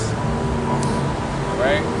repentance.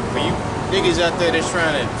 Right? For you niggas out there that's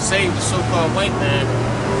trying to save the so-called white man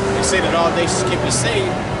and say that all nations can be saved,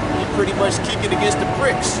 you pretty much kick it against the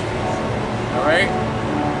bricks. Alright?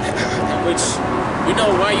 Which We know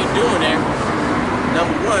why you're doing that.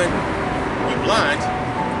 Number one, you're blind,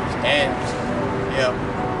 and yeah,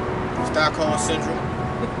 Stockholm syndrome.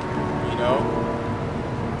 You know.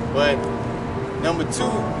 But number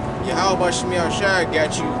two, Yahweh Shemiah Shai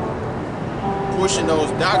got you pushing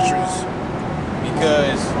those doctrines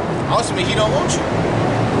because ultimately he don't want you.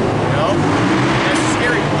 You know? That's the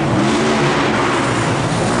scary part.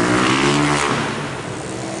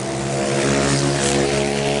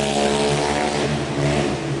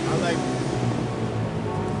 I like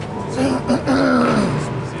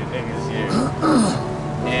see niggas here.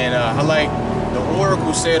 And I like the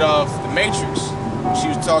Oracle said off the Matrix. She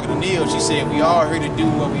was talking to Neil, she said, we all here to do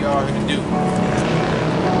what we all here to do.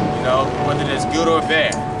 You know, whether that's good or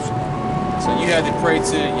bad. So you have to pray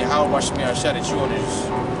to Yahweh Shemiah Shai that you're on this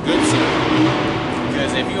good side.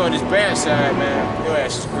 Because if you're on this bad side, man, your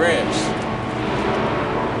ass is grass.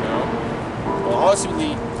 You know? Well,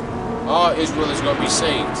 ultimately, all Israel is going to be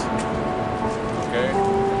saved. Okay?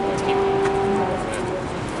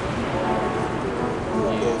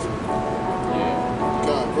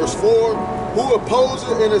 God. Verse 4. Who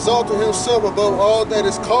opposes and exalted himself above all that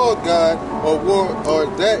is called God or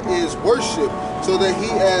that is worship, so that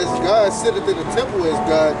he as God sitteth in the temple as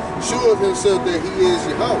God, sure of himself that he is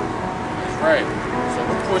Yahweh. That's right. So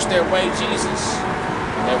who pushed that white Jesus?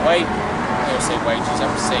 That white, I don't say white Jesus,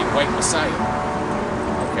 I'm going to say white Messiah.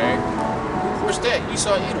 Okay? Who pushed that? You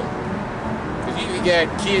saw Edom. Because you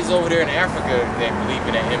got kids over there in Africa that believe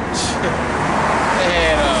in that image.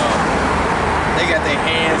 They got their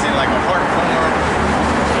hands in like a heart form.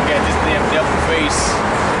 They got this damn devil face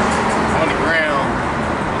on the ground.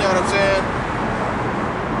 You know what I'm saying?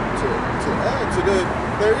 To add to that,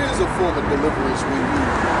 there is a form of deliverance when you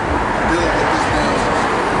deal with this man,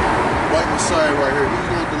 white Messiah right here. He's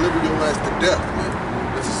going to deliver your ass to death, man.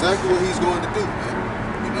 That's exactly what he's going to do, man.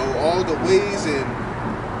 You know, all the ways and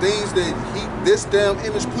things that this damn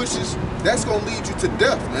image pushes, that's going to lead you to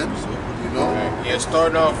death, man. So, you know? Yeah,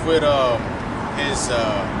 starting off with his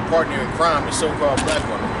partner in crime, the so-called black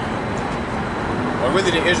woman. Or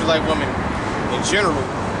really the Israelite woman in general,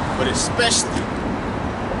 but especially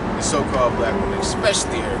the so-called black woman,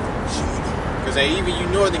 especially her. Because even you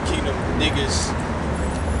Northern Kingdom niggas,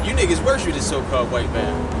 you niggas worship this so-called white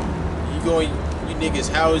man. You go in you niggas'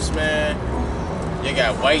 house, man, you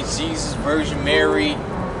got white Jesus, Virgin Mary,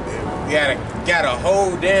 you got a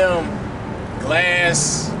whole damn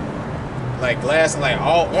glass, like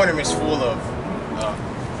all ornaments full of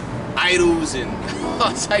idols and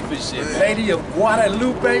all type of shit. Lady of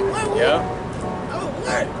Guadalupe. What? Yeah.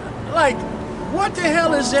 What? Like, what the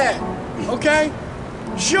hell is that? Okay?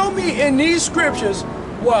 Show me in these scriptures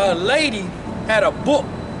where a lady had a book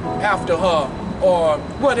after her, or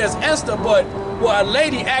well, there's Esther, but where a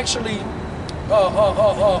lady actually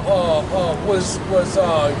was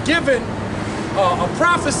given a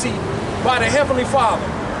prophecy by the Heavenly Father.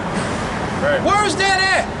 Right. Where's that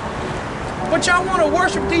at? But y'all want to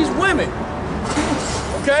worship these women,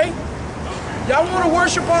 okay? Y'all want to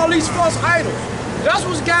worship all these false idols. That's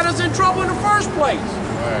what's got us in trouble in the first place.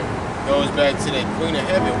 Right. Goes back to that Queen of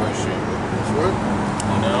Heaven worship. That's right.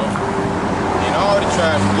 You know? And all the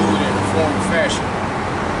tribes do it in a form of fashion.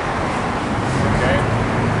 Okay?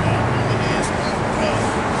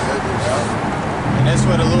 And that's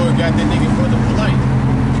why the Lord got that nigga Brother Polite.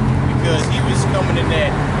 Because he was coming in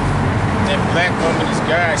that black woman is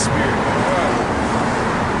God spirit.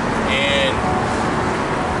 And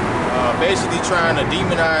basically trying to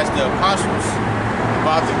demonize the apostles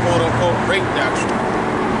about the quote-unquote rape doctrine.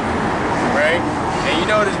 Right? And you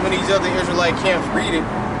notice when these other Israelite camps read it,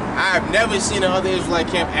 I've never seen another Israelite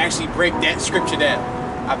camp actually break that scripture down.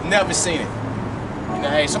 I've never seen it. You know,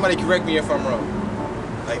 hey, somebody correct me if I'm wrong.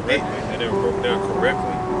 Like They never broke down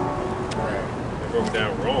correctly. Right. They broke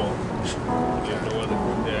down wrong. There's no other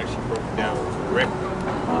group that actually broke down correctly.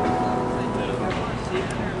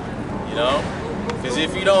 You know? Because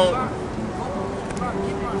if you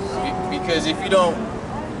don't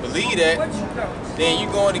believe that, then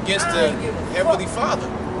you're going against the Heavenly Father.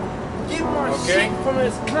 Get my Okay. shit from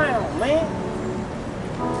this clown, man.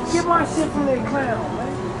 Get my shit from that clown,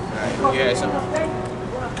 man. Alright, you had something? Going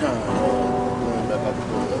back up to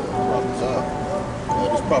the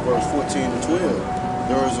this Proverbs 14 and 12.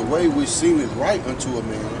 There is a way which seemeth right unto a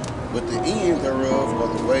man, but the end thereof are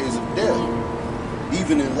the ways of death.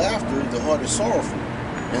 Even in laughter, the heart is sorrowful,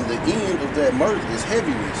 and the end of that mirth is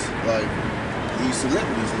heaviness. Like these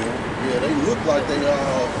celebrities, man. Yeah, they look like they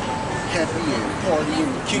are happy and partying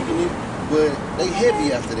and kicking it, but they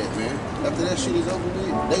heavy after that, man. After that shit is over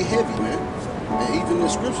with, they heavy, man. And even the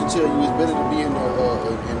scripture tell you it's better to be in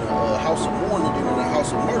a house of mourning than in a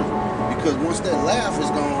house of mirth. Because once that laugh is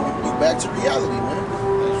gone, you back to reality, man.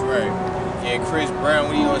 That's right. Yeah, Chris Brown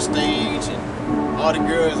when he on stage and all the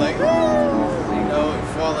girls like, you know,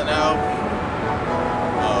 falling out,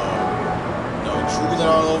 you know, drooling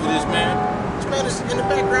all over this man. This man is in the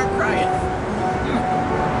background crying.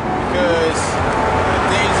 Because the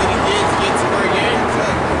things that he did to get to where he is,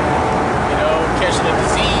 you know, catching a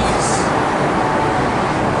disease,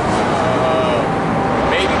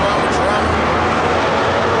 baby mama drama.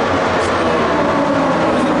 So,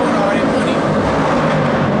 what's the point of all that money?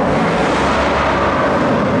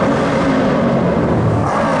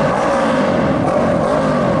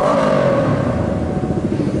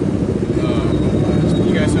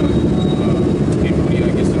 You guys have anybody, I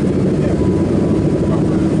guess,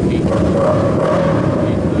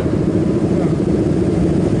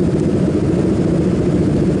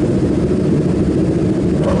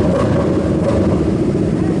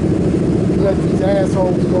 Let these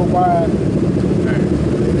assholes go by, and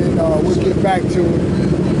then we'll get back to it.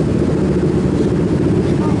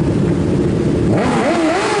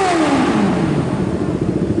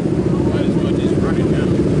 might as well just run it down.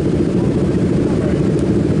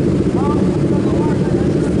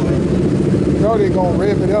 You know they're gonna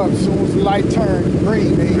rev it up as soon as the light turns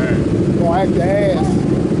green. They gonna act the ass.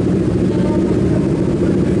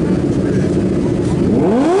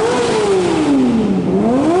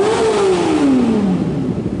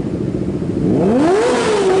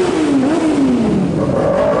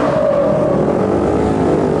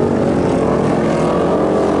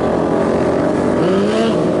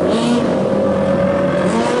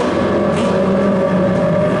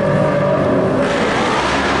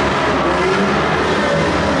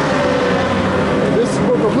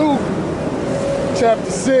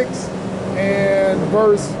 Chapter 6 and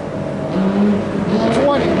verse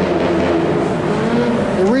 20.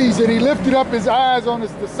 It reads, and he lifted up his eyes on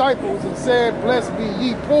his disciples and said, blessed be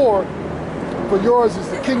ye poor, for yours is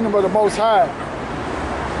the kingdom of the Most High.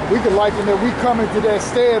 We can liken that we come into that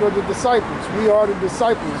stead of the disciples. We are the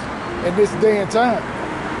disciples in this day and time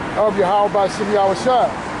of Yahweh Shem Yahushua.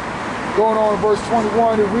 Going on in verse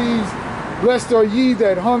 21, it reads, blessed are ye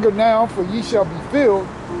that hunger now, for ye shall be filled.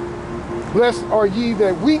 Blessed are ye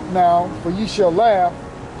that weep now, for ye shall laugh.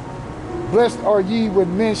 Blessed are ye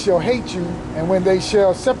when men shall hate you, and when they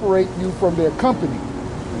shall separate you from their company,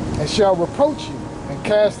 and shall reproach you, and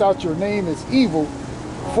cast out your name as evil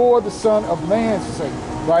for the Son of Man's sake,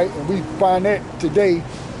 right? And we find that today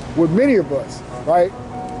with many of us, right?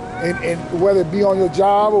 And whether it be on your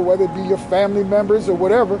job, or whether it be your family members, or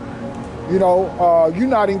whatever, you know, you're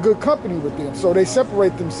not in good company with them. So they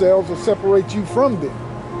separate themselves or separate you from them.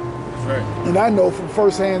 Right. And I know from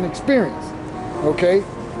firsthand experience, okay?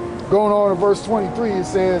 Going on in verse 23, it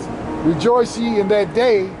says, rejoice ye in that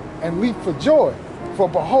day, and leap for joy, for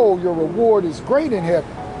behold, your reward is great in heaven.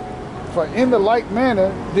 For in the like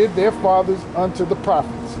manner did their fathers unto the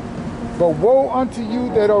prophets. But woe unto you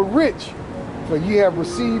that are rich, for ye have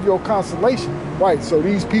received your consolation. Right, so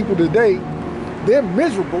these people today, they're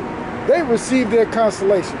miserable. They receive their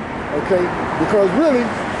consolation, okay? Because really,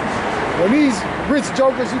 when these rich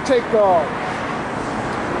jokers, you take,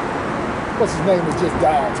 what's his name that just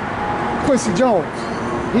died? Quincy Jones.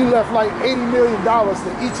 He left like $80 million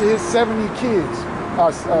to each of his 70 kids,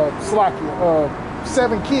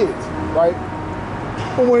 7 kids, right?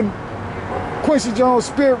 But when Quincy Jones'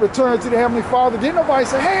 spirit returned to the Heavenly Father, didn't nobody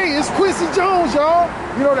say, hey, it's Quincy Jones, y'all.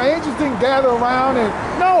 You know, the angels didn't gather around and,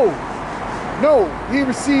 no, he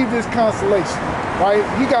received his consolation, right?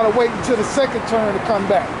 He got to wait until the second turn to come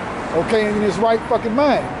back. Okay, in his right fucking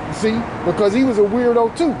mind, you see? Because he was a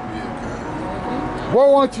weirdo too.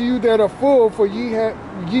 Woe unto you that are full, for ye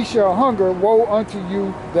shall hunger. Woe unto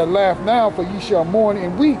you that laugh now, for ye shall mourn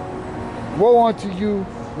and weep. Woe unto you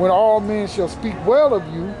when all men shall speak well of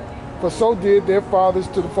you, for so did their fathers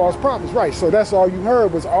to the false prophets. Right, so that's all you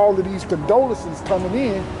heard was all of these condolences coming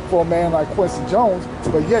in for a man like Quincy Jones,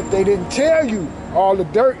 but yet they didn't tell you all the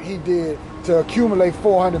dirt he did to accumulate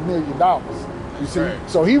 $400 million. You see? Right.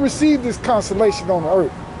 So he received this consolation on the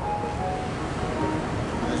earth.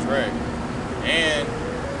 That's right. And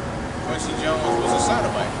Quincy Jones was a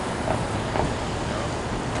sodomite. You know,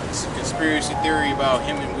 it's a conspiracy theory about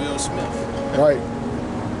him and Will Smith. Right.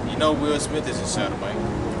 You know Will Smith is a sodomite.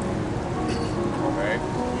 Right?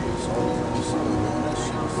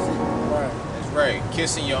 That's right.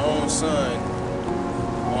 Kissing your own son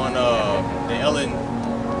on the Ellen,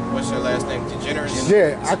 what's her last name? DeGeneres?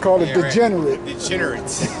 Yeah, I call it degenerate. Right. Degenerate.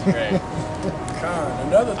 Right. God,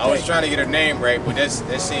 Another thing. I was trying to get her name right, but that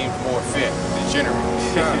seems more fit, the general.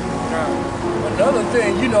 Another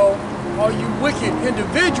thing, you know, all you wicked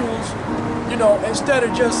individuals, you know, instead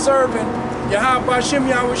of just serving Yahweh Shem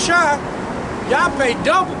Yahweh Shai, y'all pay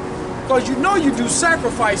double. Because you know you do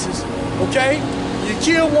sacrifices, okay? You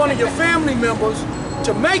kill one of your family members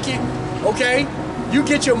to make it, okay? You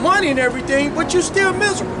get your money and everything, but you're still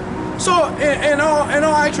miserable. So in all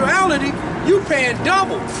actuality, you paying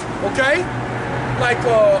double, okay? Like who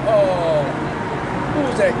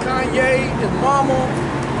was that? Kanye, his mama,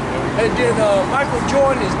 and then Michael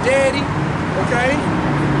Jordan, his daddy, okay?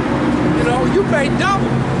 You know, you pay double.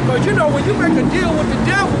 Because you know when you make a deal with the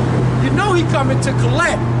devil, you know he coming to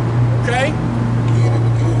collect, okay? Again and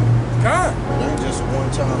again. God. It ain't just a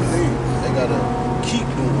one-time thing. They gotta keep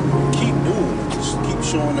doing it, just keep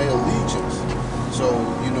showing their allegiance. So,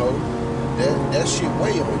 you know, that shit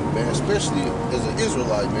weigh on you, man, especially as an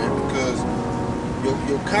Israelite, man, because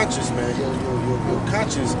your conscience, man, your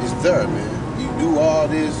conscience is there, man. You do all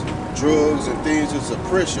this drugs and things to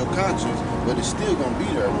suppress your conscience, but it's still gonna be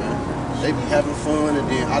there, man. They be having fun, and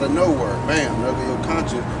then out of nowhere, bam, nigga, your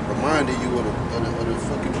conscience reminded you of the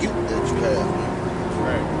fucking guilt that you have, man.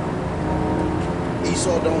 Right.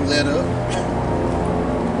 Esau don't let up.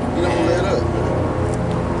 He don't let up, man.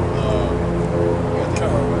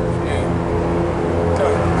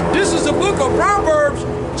 This is the book of Proverbs,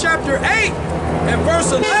 chapter 8 and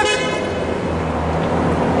verse 11.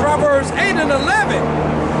 Proverbs 8 and 11.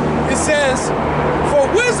 It says, "For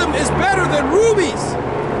wisdom is better than rubies,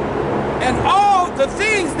 and all the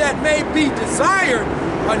things that may be desired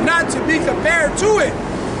are not to be compared to it."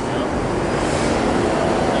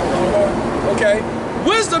 Okay.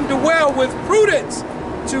 Wisdom dwell with prudence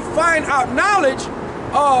to find out knowledge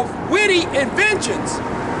of witty inventions.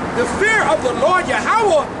 The fear of the Lord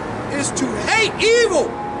Yahweh is to hate evil,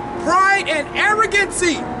 pride and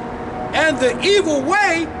arrogancy, and the evil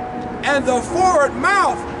way and the forward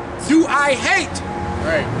mouth do I hate.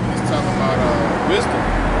 Right. He's talking about wisdom.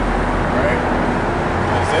 Right?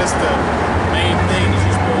 Because that's the main thing that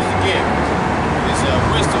you're supposed to get. Is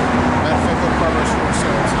wisdom. Matter of fact, go Proverbs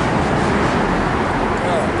 4:17.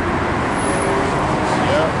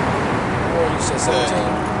 Yeah. Or you said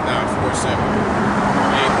 17. Nah, 4:7.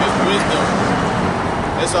 Because wisdom,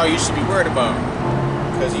 that's all you should be worried about.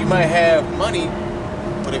 Because you might have money,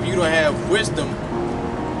 but if you don't have wisdom,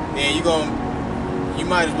 then you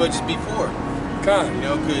might as well just be poor. God. You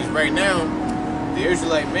know, because right now, the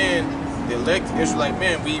Israelite man, the elect Israelite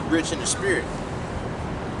man, we rich in the spirit.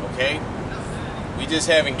 Okay? We just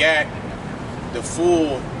haven't got the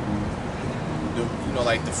full,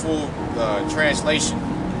 the full translation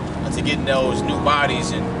to getting those new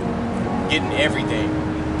bodies and getting everything.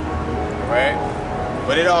 Right?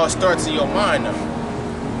 But it all starts in your mind though.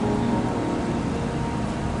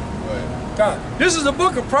 God. This is the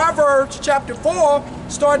book of Proverbs, chapter 4,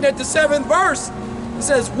 starting at the 7th verse. It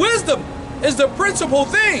says, "Wisdom is the principal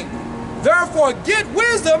thing. Therefore get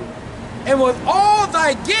wisdom, and with all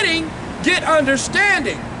thy getting, get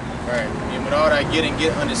understanding." Right. And with all thy getting,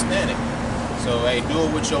 get understanding. So, hey, do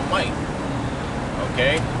it with your might.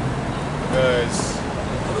 Okay? Because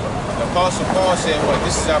the Apostle Paul said, "What?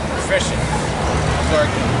 This is our profession." Sorry,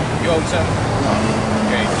 you hold something?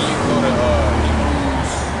 Okay, can you go to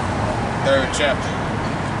Hebrews 3rd chapter?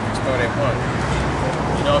 Start at 1.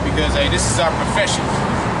 You know, because hey, this is our profession.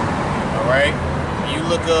 Alright? When you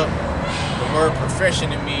look up the word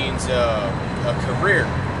profession, it means a career.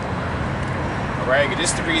 Alright?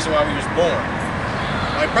 This is the reason why we was born.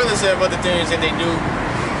 My brothers have other things that they do,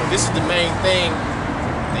 but this is the main thing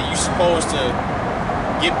that you're supposed to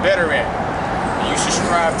get better at. And you should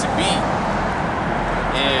strive to be.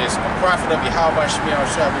 Is a prophet of Yahweh Shem Yahweh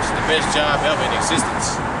Shai, which is the best job ever in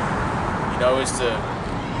existence. You know, is to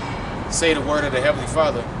say the word of the Heavenly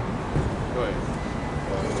Father. Go ahead.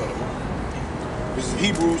 This is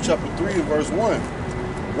Hebrews chapter 3 and verse 1.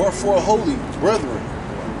 "Wherefore, holy brethren,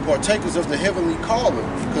 partakers of the heavenly calling,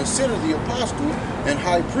 consider the apostle and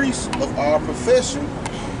high priest of our profession,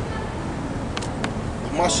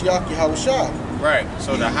 Mashiach Yahweh Shai." Right.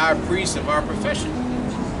 So the high priest of our profession,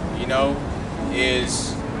 you know,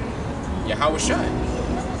 is Yahweh Shai.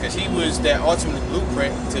 Because he was that ultimate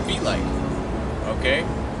blueprint to be like. Okay?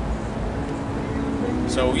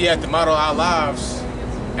 So we have to model our lives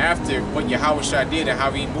after what Yahweh Shai did and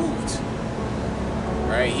how he moved.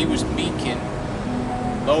 Right? He was meek and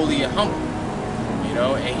lowly and humble. You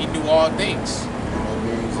know, and he knew all things.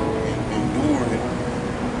 Enduring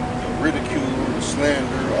the ridicule, the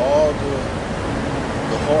slander, all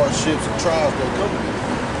the hardships and trials that come with it.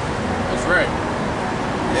 That's right.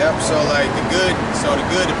 Yep, so like the good,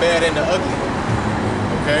 the bad, and the ugly.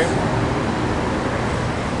 Okay.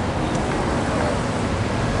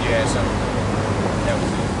 Yeah, so that was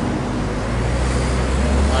it.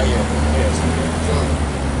 Oh yeah, yes. So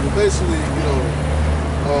basically, you know,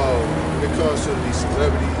 when it comes to these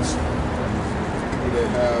celebrities, people that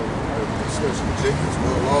have, especially Jacob's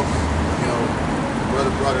well off, you know,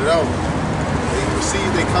 brother brought it out. They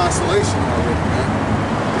received a consolation already, man.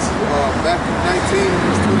 This is Matthew 19,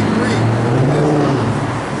 verse 23.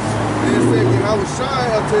 Then said Yahweh Shai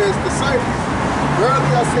unto his disciples,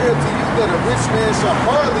 verily I say unto you that a rich man shall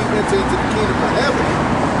hardly enter into the kingdom of heaven.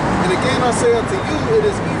 And again I say unto you, it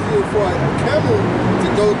is easier for a camel to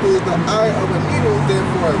go through the eye of a needle than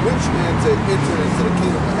for a rich man to enter into the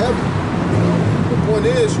kingdom of heaven. You know, the point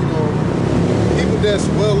is, you know, people that's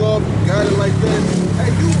well off, got it like that, hey,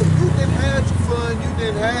 you done had your fun, you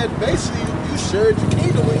done had, basically, you shared your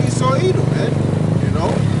kingdom with Esau Edom, man. You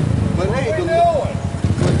know? But hey,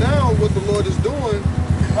 but now what the Lord is doing,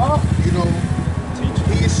 you know,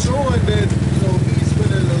 he's showing that, you know, he's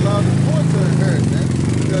going to allow the poor to inherit, man.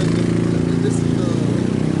 Because this is the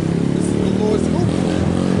Lord's hope.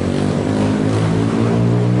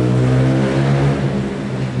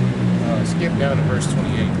 Skip down to verse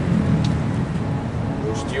 28.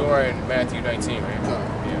 You are in Matthew 19, right?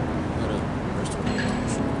 Yeah. Go to verse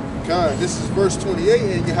 28. God, this is verse 28,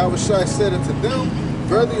 and Yahweh Shai said unto them,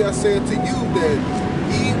 verily I say unto you that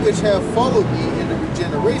ye which have followed me in the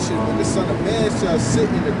regeneration, when the Son of Man shall sit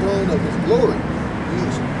in the throne of his glory, ye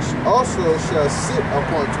also shall sit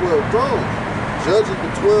upon 12 thrones, judging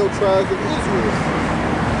the 12 tribes of Israel.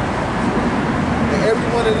 And every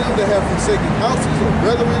one of them that have forsaken houses, or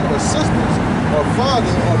brethren, or sisters, or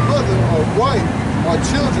father, or mother, or wife, or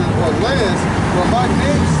children, or lands, for my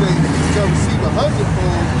name's sake, shall receive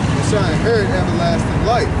 100-fold, and shall inherit everlasting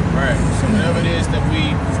life. Right. So whatever it is that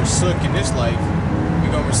we forsook in this life,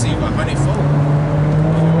 we're gonna receive 100-fold.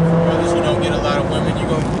 For brothers who don't get a lot of women,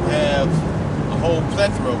 you're gonna have a whole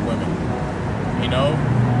plethora of women. You know,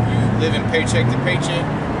 you live in paycheck to paycheck,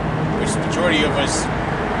 which the majority of us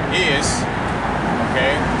is.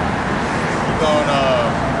 Okay. You're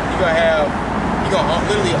gonna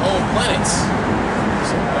literally own planets.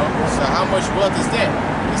 So how much wealth is that?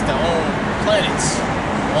 It's to own planets,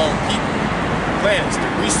 own people, planets, the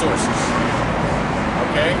resources.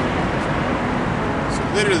 Okay? So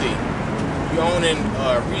literally, you owning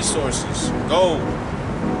resources, gold,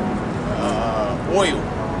 oil,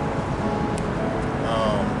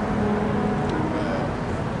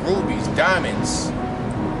 rubies, diamonds,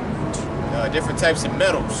 different types of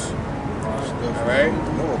metals. All right?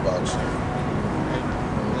 Know about you.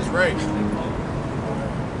 That's right.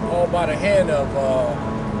 All by the hand of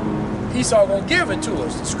Esau gonna give it to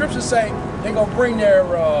us. The scriptures say they're gonna bring their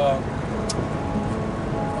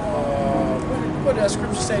what does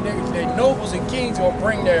scripture say? Their nobles and kings gonna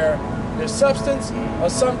bring their substance or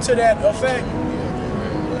something to that effect.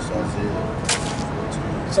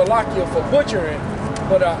 Salakia for butchering,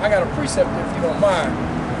 but I got a precept if you don't mind.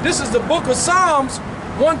 This is the book of Psalms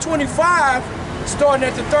 125, starting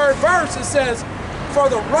at the 3rd verse. It says, "For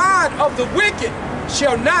the rod of the wicked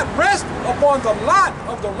shall not rest upon the lot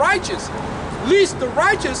of the righteous, lest the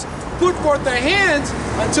righteous put forth their hands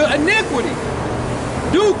unto iniquity.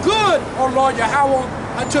 Do good, O Lord Yahweh,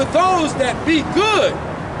 unto those that be good,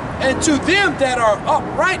 and to them that are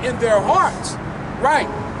upright in their hearts." Right.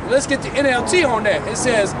 Let's get the NLT on that. It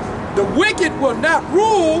says, "The wicked will not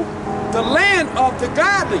rule the land of the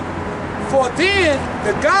godly, for then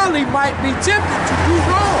the godly might be tempted to do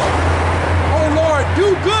wrong. O Lord,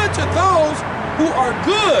 do good to those who are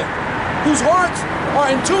good, whose hearts are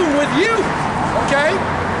in tune with you." Okay?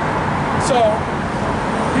 So,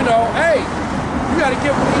 you know, hey, you got to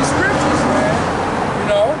get with these scriptures, man, you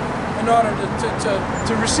know, in order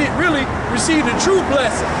to receive, really receive the true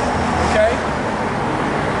blessing. Okay?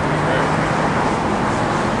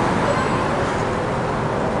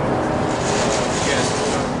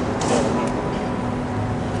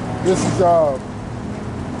 This is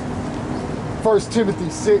 1 Timothy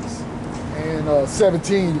 6 and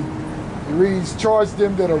 17. It reads, "Charge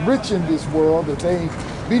them that are rich in this world that they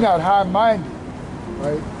be not high-minded,"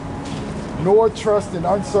 right? "Nor trust in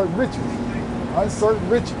uncertain riches." Uncertain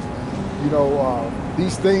riches, you know,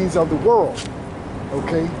 these things of the world,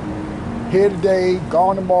 okay? Here today,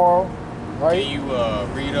 gone tomorrow, right? Can you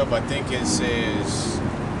read up? I think it says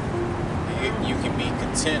you can be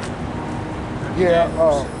content. Yeah,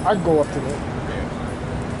 I can go up to that.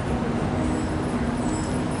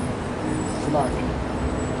 Tonight.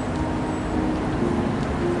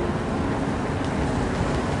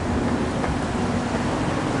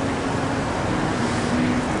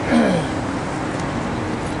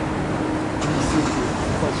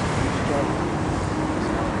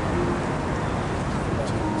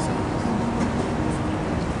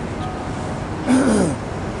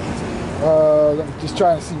 Just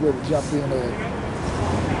trying to see where to jump in at.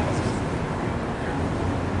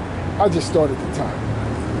 I just started the time.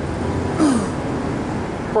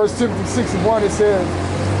 1 Timothy 6:1, it says,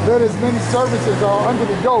 let as many servants as are under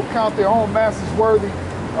the yoke count their own masters worthy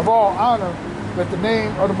of all honor, that the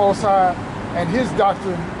name of the Most High and his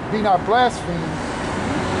doctrine be not blasphemed.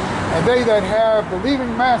 And they that have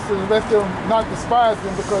believing masters, let them not despise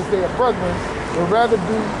them because they are brethren, but rather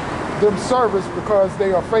do them service because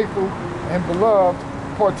they are faithful and beloved,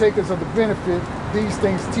 partakers of the benefit. These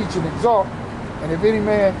things teach and exhort. And if any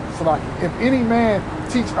man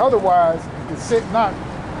teach otherwise, and consent not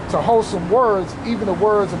to wholesome words, even the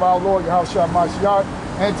words of our Lord Yahushua Mashiach,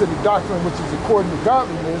 and to the doctrine which is according to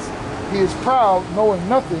godliness, he is proud, knowing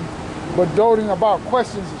nothing, but doting about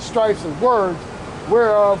questions and strifes of words,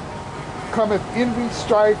 whereof cometh envy,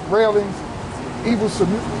 strife, railings, evil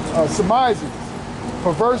surmisings,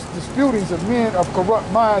 perverse disputings of men of corrupt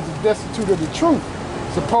minds and destitute of the truth,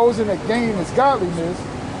 supposing that gain is godliness.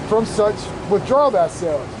 From such withdraw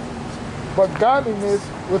thyself. But godliness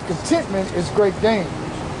with contentment is great gain.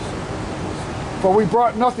 For we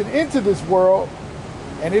brought nothing into this world,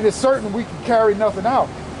 and it is certain we can carry nothing out.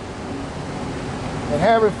 And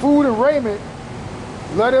having food and raiment,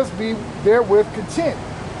 let us be therewith content.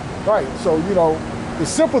 Right, so, you know, the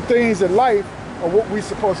simple things in life are what we're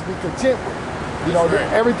supposed to be content with. You know,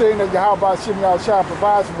 everything that Yahweh Shem Yahushua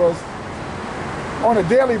provides for us on a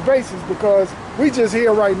daily basis, because we just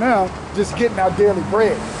here right now, just getting our daily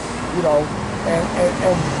bread, you know,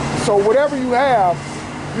 and so whatever you have,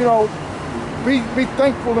 you know, be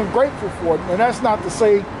thankful and grateful for it. And that's not to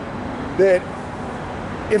say that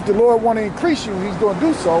if the Lord want to increase you, he's going to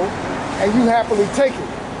do so, and you happily take it,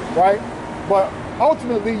 right? But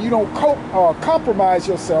ultimately, you don't compromise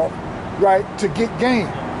yourself, right, to get gain.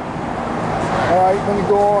 All right, let me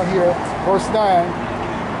go on here, verse 9.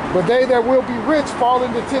 But they that will be rich fall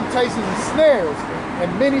into temptations and snares,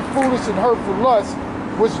 and many foolish and hurtful lusts,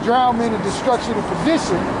 which drown men in destruction and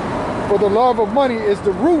perdition. For the love of money is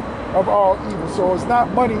the root of all evil. So it's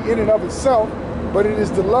not money in and of itself, but it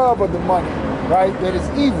is the love of the money, right, that is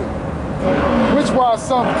evil. Which while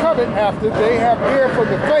some covet after, they have erred from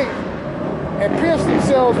the faith, and pierced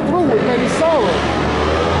themselves through with many sorrows.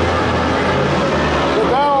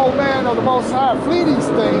 But thou, O man of the Most High, flee these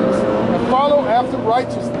things, and follow after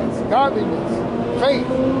righteousness, godliness, faith,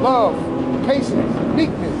 love, patience,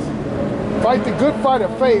 meekness. Fight the good fight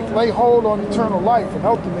of faith, lay hold on eternal life, and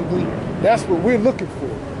ultimately, that's what we're looking for,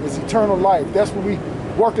 is eternal life. That's what we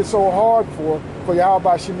working so hard for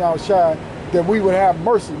Yahweh Shem Yahushua, that we would have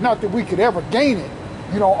mercy. Not that we could ever gain it,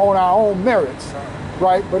 you know, on our own merits,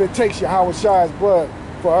 right? But it takes Yahushua's blood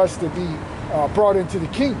for us to be brought into the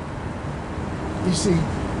kingdom. You see,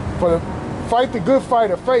 fight the good fight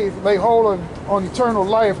of faith, lay hold on eternal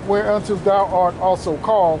life, whereunto thou art also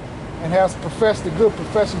called, and hast professed the good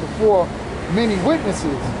profession before many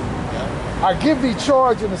witnesses. I give thee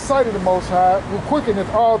charge in the sight of the Most High, who quickeneth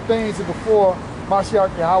all things, and before Mashiach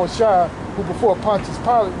Yahushua, who before Pontius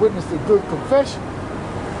Pilate witnessed a good confession,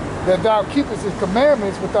 that thou keepest his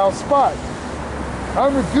commandments without spot,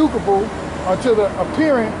 unrebukable until the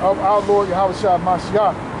appearing of our Lord Yahushua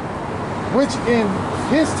Mashiach, which in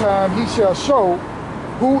his time he shall show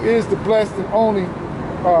who is the blessed and only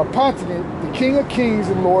Pontificate, the King of kings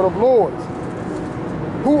and Lord of lords,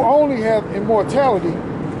 who only hath immortality,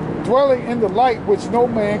 dwelling in the light which no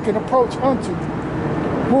man can approach unto,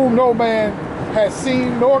 whom no man has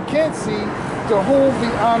seen nor can see, to whom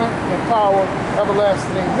be honor and power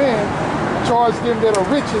everlasting. Amen. Charge them that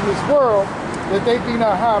are rich in this world, that they be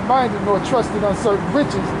not high-minded nor trust in uncertain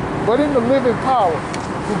riches, but in the living power,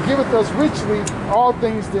 who giveth us richly all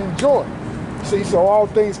things to enjoy. See, so all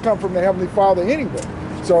things come from the Heavenly Father anyway.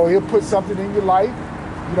 So he'll put something in your life,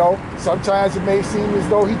 you know, sometimes it may seem as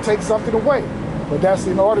though he takes something away, but that's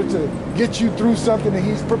in order to get you through something that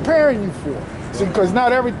he's preparing you for. See, because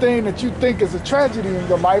not everything that you think is a tragedy in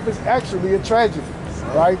your life is actually a tragedy,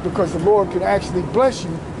 right? Because the Lord can actually bless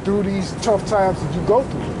you through these tough times that you go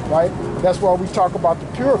through, right? That's why we talk about the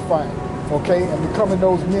purifying, okay, and becoming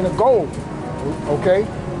those men of gold, okay?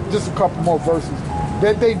 Just a couple more verses.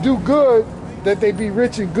 That they do good, that they be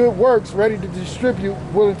rich in good works, ready to distribute,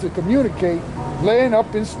 willing to communicate, laying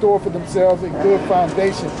up in store for themselves a good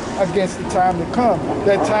foundation against the time to come.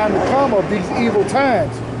 That time to come of these evil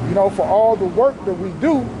times, you know, for all the work that we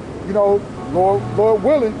do, you know, Lord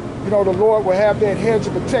willing, you know, the Lord will have that hedge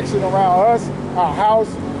of protection around us, our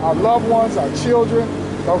house, our loved ones, our children,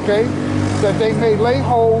 okay, that they may lay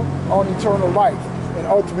hold on eternal life. And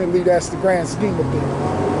ultimately, that's the grand scheme of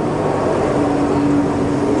things.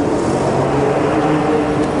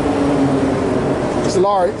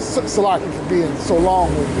 Salaki for being so long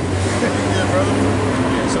with me. Yeah, brother.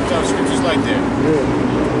 Yeah, sometimes scriptures like that. Yeah.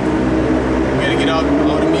 You gotta get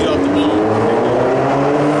all the meat off the bone.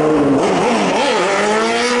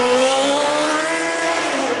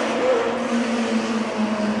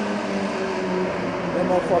 Them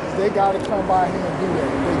motherfuckers, they gotta come by here and do that.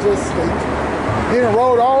 They didn't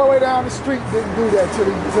rode all the way down the street, didn't do that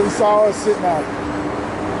till he saw us sitting out.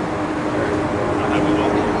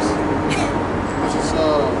 This is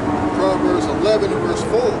Proverbs 11 and verse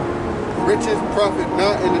 4. Riches profit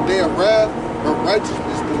not in the day of wrath, but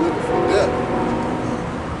righteousness delivered from death.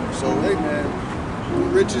 So, hey man, the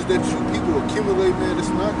riches that you people accumulate, man, it's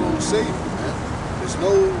not going to save you, man. There's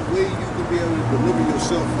no way you can be able to deliver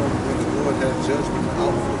yourself from when the Lord has judgment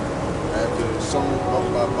out for you. After the song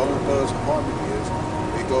by Bone Thugs and Harmony is,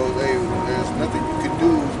 it goes, hey, there's nothing you can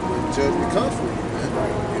do when judgment comes for you, man.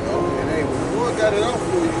 You know, and hey, when the Lord got it out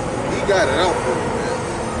for you, he got it out for you, man.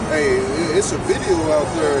 Hey, it's a video out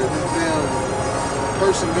there, this damn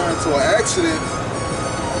person got into an accident,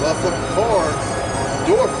 motherfucking car,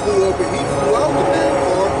 door flew up and he flew out the damn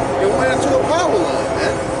car and went into a power line,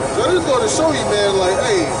 man. So this is going to show you, man, like,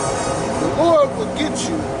 hey, the Lord will get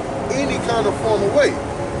you any kind of form of way.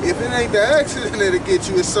 If it ain't the accident that'll get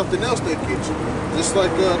you, it's something else that gets you. Just like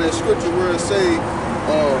that scripture where it say, let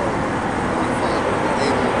me find it,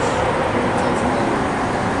 Amos,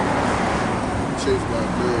 chased by a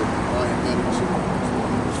bird, lion met him, so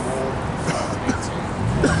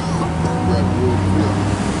grab the wood and whip.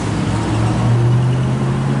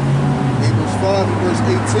 Amos 5 and verse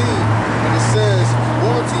 18, and it says,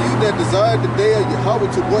 woe to you that desire the day of Yahweh,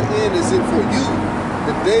 to what end is it for you?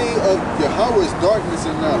 The day of Yahweh is darkness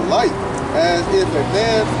and not light, as if a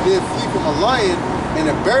man did flee from a lion and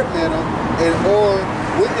a bear met him, and or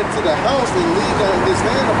went into the house and leaned on his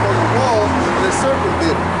hand upon the wall and a serpent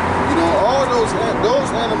bit him. You know, all those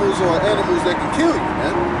animals are animals that can kill you,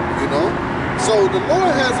 man. You know? So the Lord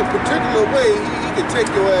has a particular way he can take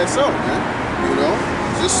your ass out, man. You know?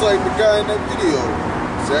 Just like the guy in that video.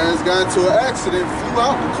 Says got into an accident, flew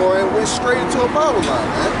out the car and went straight into a power line,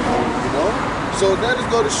 man. You know? So that is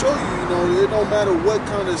going to show you, you know, it don't matter what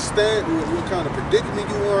kind of what kind of predicament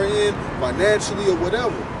you are in, financially or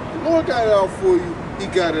whatever. The Lord got it out for you. He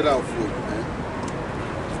got it out for you, man.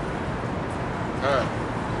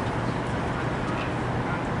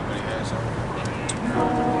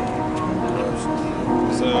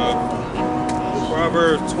 It's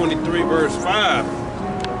Proverbs 23 verse 5.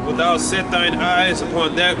 Wilt thou set thine eyes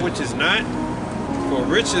upon that which is not? For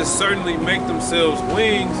riches certainly make themselves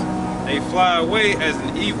wings. They fly away as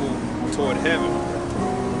an eagle toward heaven.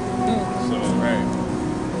 So,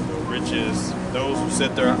 so riches, those who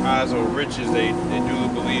set their eyes on riches, they do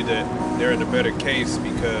believe that they're in a better case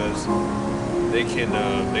because they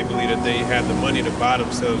believe that they have the money to buy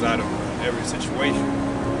themselves out of every situation.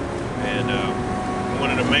 And one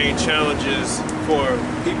of the main challenges for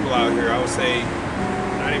people out here, I would say,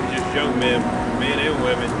 not even just young men and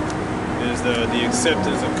women, is the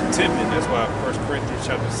acceptance of contentment. That's why 1 Corinthians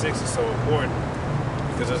chapter 6 is so important,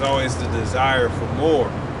 because there's always the desire for more.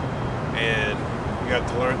 And you have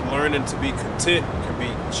to learning to be content can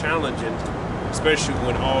be challenging, especially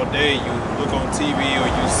when all day you look on TV or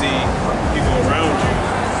you see people around you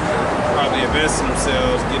probably advancing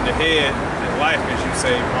themselves, getting ahead in life, as you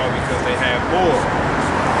say, probably because they have more.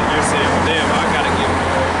 And you're saying, well, damn, I gotta get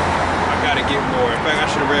more. I gotta get more. In fact, I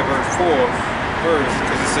should have read verse 4 first,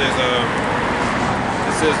 because it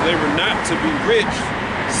says, labor not to be rich,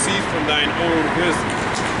 cease from thine own wisdom.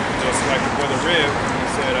 Just like the brother read, he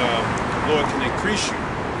said, the Lord can increase you,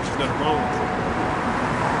 which is nothing wrong with it.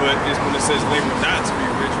 But it's when it says labor not to be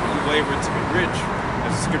rich, when you labor to be rich,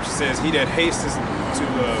 as the scripture says, he that hastens to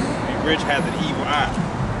be rich hath an evil eye.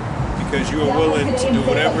 Because you are willing to do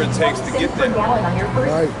whatever it takes to get there.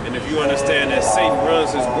 Right. And if you understand that Satan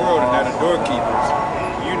runs his world and they're the doorkeepers,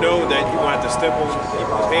 you know that you want to step on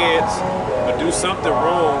people's heads or do something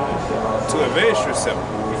wrong to advance yourself,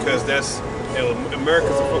 because that's,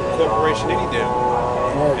 America's a fucking corporation any damn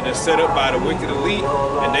way. And it's set up by the wicked elite,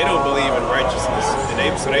 and they don't believe in righteousness,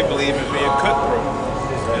 and so they believe in being cutthroat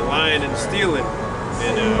and lying and stealing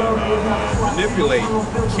and manipulating,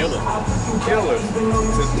 killers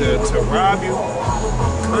to rob you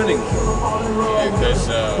cunningly. Yeah, because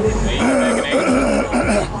even back in ancient,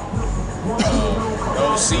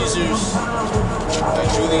 those Caesars, like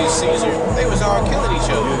Julius Caesar, they was all killing each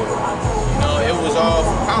other. You know, it was all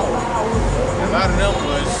for power. And a lot of them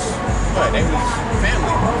was, they was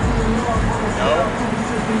family. You know?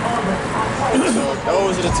 So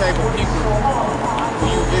those are the type of people who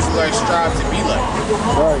you Israelites strive to be like.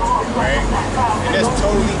 Right. Right? And that's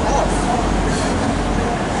totally off.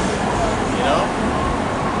 know?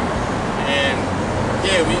 And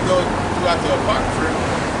yeah, we go throughout the Apocrypha,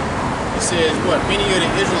 it says what? Many of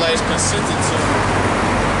the Israelites consented to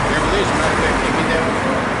their religion. Matter of fact, can you get that one?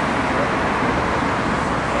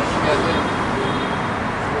 You got that?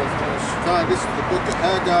 God, this is the book of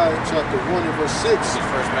Haggai, chapter 1 and verse 6. This is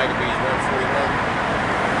First Maccabees 1:41.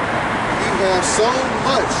 Ye have sown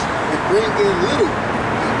much and bring in little.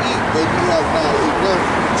 Ye eat, but ye have not enough.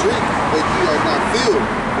 Ye drink, but ye are not filled.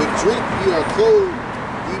 With drink ye are clothed.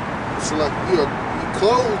 Ye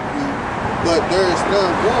clothe you, but there is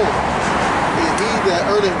none warm. And he that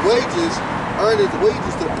earneth wages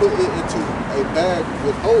to put it into a bag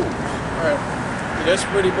with holes. All right. So that's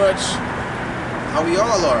pretty much how we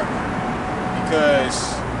all are. Because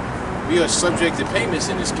we are subject to payments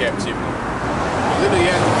in this captivity. We literally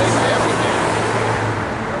have to pay for everything.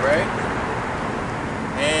 Alright?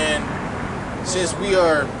 And since we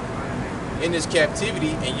are in this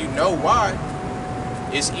captivity and you know why,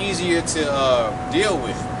 it's easier to deal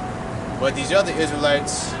with. But these other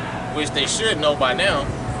Israelites, which they should know by now,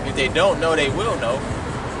 if they don't know, they will know,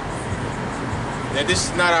 that this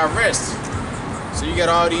is not our rest. So you got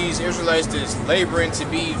all these Israelites that's laboring to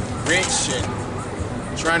be rich and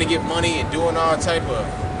trying to get money and doing all type of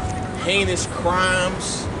heinous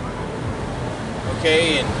crimes,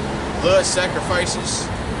 okay, and blood sacrifices.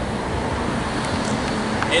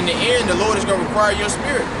 In the end, the Lord is going to require your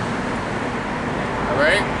spirit. All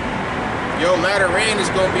right? Your latter rain is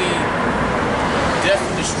going to be death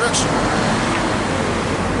and destruction.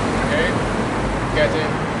 Okay? You got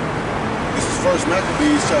that? This is First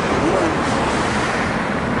Maccabees chapter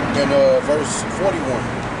 1 and verse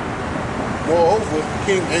 41. Moreover,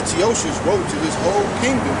 King Antiochus wrote to his whole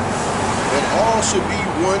kingdom that all should be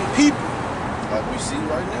one people, like we see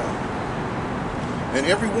right now. And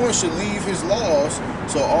everyone should leave his laws,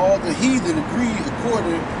 so all the heathen agree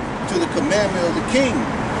according to the commandment of the king.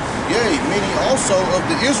 Yea, many also of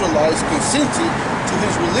the Israelites consented to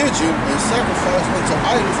his religion and sacrificed unto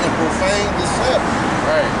idols and profaned the Sabbath.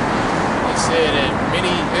 Right. It said that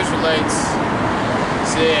many Israelites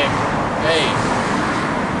said, hey,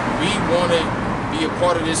 we want to be a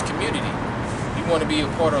part of this community. We want to be a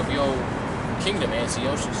part of your kingdom,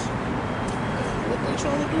 Antiochus. What they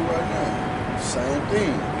trying to do right now? Same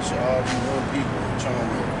thing. We should all be one people trying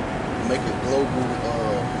to make a global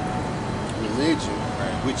religion,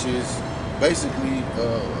 right, which is basically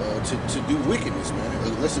to do wickedness,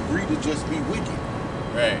 man. Let's agree to just be wicked.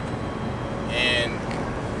 Right. And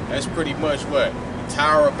that's pretty much what?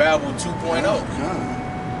 Tower of Babel 2.0. Oh,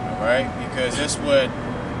 God. Right? Because that's what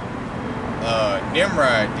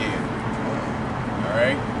Nimrod did.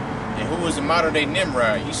 Alright? And who was the modern day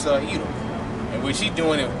Nimrod? Esau Edom. In which he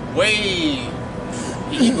doing it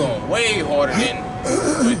he going way harder than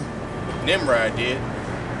what Nimrod did.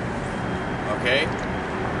 Okay?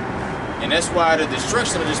 And that's why the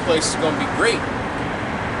destruction of this place is going to be great.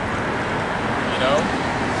 You know?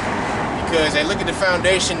 Because they look at the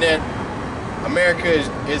foundation that America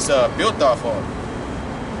is built off of.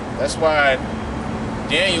 That's why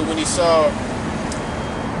Daniel, when he saw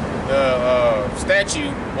the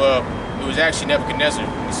statue, well, it was actually Nebuchadnezzar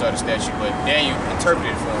when he saw the statue, but Daniel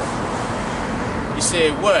interpreted it for him. He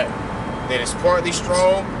said what? That it's partly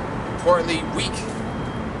strong, partly weak.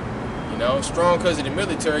 You know, strong because of the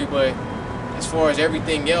military, but as far as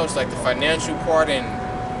everything else, like the financial part and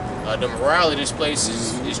the morale of this place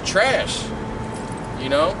is trash. You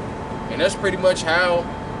know? And that's pretty much how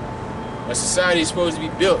a society is supposed to be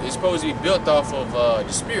built. It's supposed to be built off of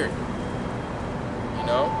the spirit. You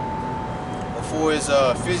know? Before it's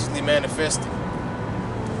physically manifested.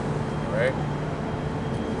 Right?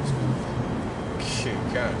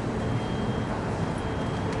 God.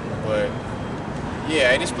 But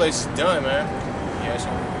yeah, this place is done, man. Yeah, so.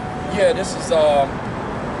 Yeah, this is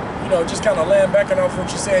you know, just kind of laying back off what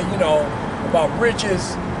you're saying, you know, about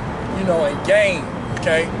riches, you know, and gain.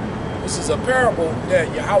 Okay, this is a parable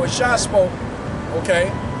that Yahweh Shah spoke.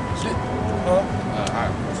 Okay,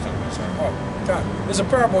 it's a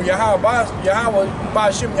parable Yahweh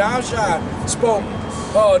Ba'Shem Yahushua spoke.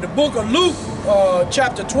 The book of Luke,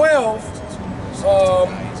 chapter 12,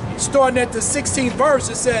 starting at the 16th verse,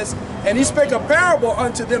 it says, and he spake a parable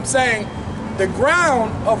unto them, saying, the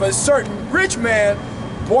ground of a certain rich man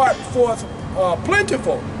brought forth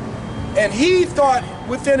plentiful. And he thought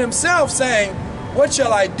within himself, saying, what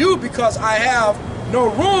shall I do, because I have no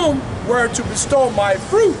room where to bestow my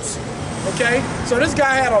fruits? Okay, so this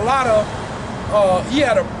guy had a lot of, he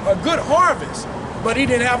had a good harvest, but he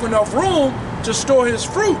didn't have enough room to store his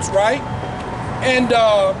fruits, right? And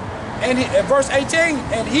verse 18,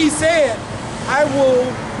 and he said,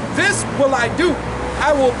 this will I do.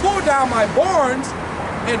 I will pull down my barns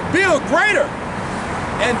and build greater,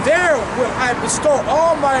 and there will I bestow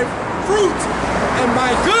all my fruits and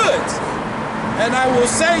my goods. And I will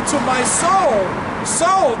say to my soul,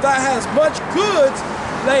 soul that has much goods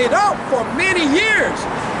laid up for many years,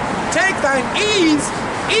 take thine ease,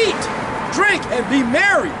 eat, drink, and be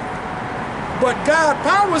merry. But God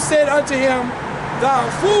power said unto him, thou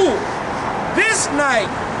fool, this night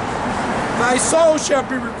thy soul shall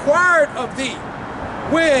be required of thee.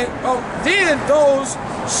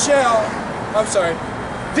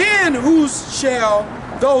 Then whose shall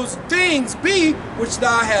those things be which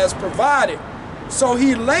thou hast provided? So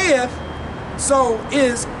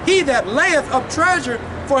is he that layeth up treasure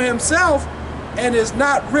for himself and is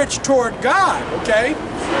not rich toward God. Okay,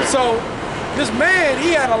 so this man,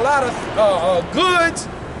 he had a lot of goods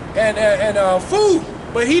and food,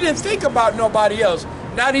 but he didn't think about nobody else,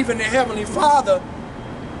 not even the Heavenly Father.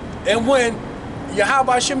 And when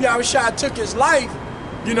Yahweh Shem Yahushua took his life,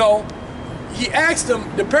 you know, he asked him,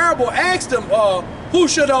 the parable asked him, who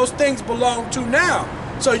should those things belong to now?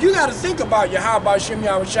 So you got to think about Yahweh Shem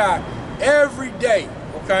Yahushua every day,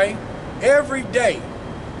 okay? Every day,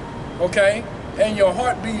 okay? And your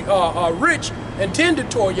heart be rich and tender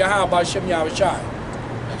toward Yahweh Shem Yahushua.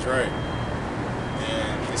 That's right.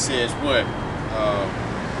 And it says what?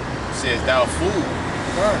 It says, thou fool,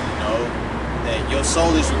 you know, that your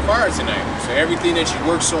soul is required tonight. So everything that you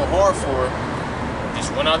work so hard for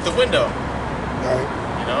just went out the window. Right.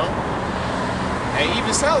 You know? And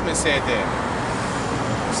even Solomon said that.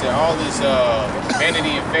 He said all this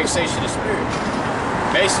vanity and vexation of spirit.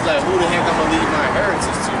 Basically, like, who the heck I'm gonna leave my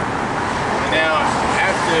inheritance to? And now,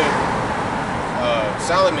 after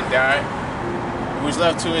Solomon died, it was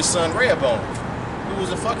left to his son Rehoboam, who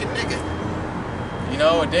was a fucking nigga. You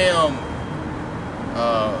know, a damn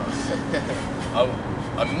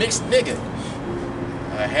a mixed nigga.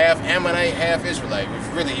 Half Ammonite, half Israelite.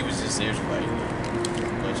 If really he was just Israelite.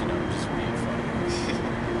 But you know, just being funny.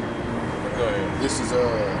 Go ahead. This is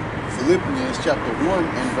Philippians chapter 1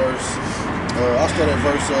 and verse, I'll start at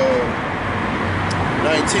verse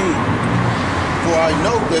 19. For I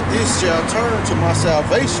know that this shall turn to my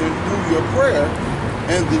salvation through your prayer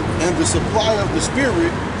and the supply of the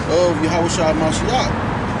Spirit of Yahushua Mashiach,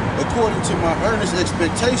 according to my earnest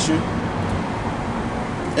expectation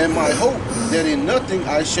and my hope that in nothing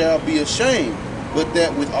I shall be ashamed, but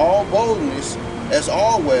that with all boldness, as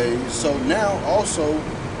always, so now also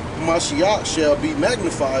Mashiach shall be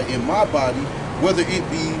magnified in my body, whether it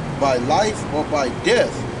be by life or by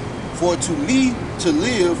death. For to me to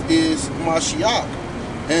live is Mashiach,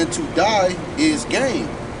 and to die is gain.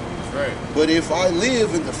 Right. But if I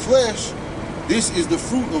live in the flesh, this is the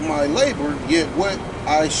fruit of my labor, yet what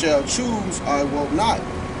I shall choose I will not.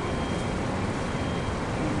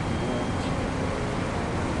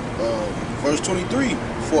 Verse 23,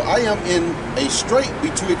 for I am in a strait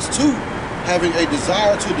betwixt two, having a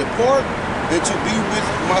desire to depart and to be with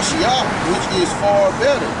Mashiach, which is far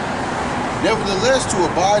better. Nevertheless, to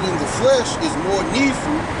abide in the flesh is more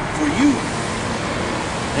needful for you.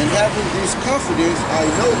 And having this confidence, I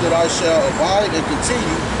know that I shall abide and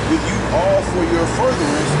continue with you all for your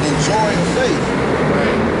furtherance and joy of faith.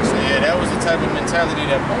 Right. So yeah, that was the type of mentality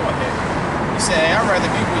that Paul had. He said, hey, I'd rather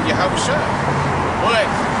be with Yahushua, but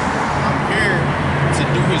I'm here to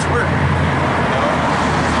do his work. You know?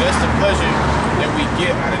 So that's the pleasure that we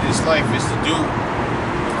get out of this life, is to do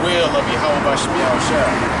the will of Yahweh Shem Yahushua,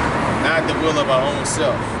 not the will of our own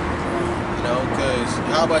self. You know, because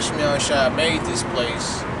Yahweh Shem Yahushua made this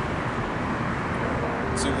place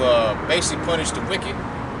to basically punish the wicked,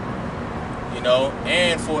 you know,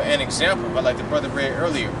 and for an example. But like the brother read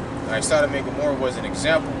earlier, like Sodom and Gomorrah was an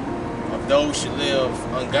example of those who live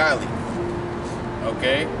ungodly,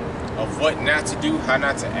 okay, of what not to do, how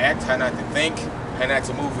not to act, how not to think, how not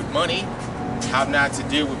to move with money, how not to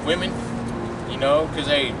deal with women, you know, because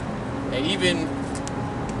even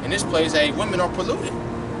in this place, women are polluted.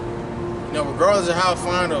 You know, regardless of how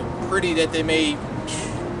fine or pretty that they may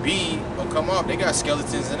be or come off, they got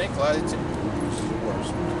skeletons in their closet too.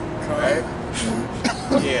 Right?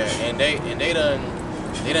 Yeah, and they done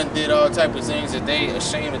did all type of things that they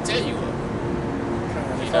ashamed to tell you of.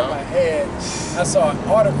 You know? I saw an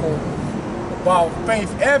article about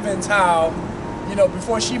Faith Evans, how, you know,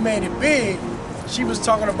 before she made it big, she was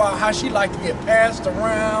talking about how she liked to get passed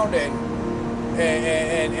around and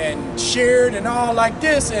shared and all like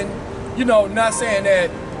this. And, you know, not saying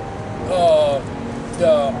that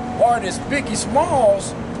the artist Biggie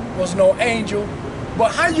Smalls was no angel,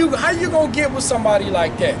 but how you gonna get with somebody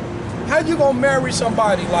like that? How you gonna marry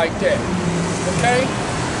somebody like that? Okay?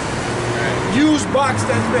 used box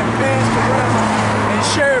that's been passed around and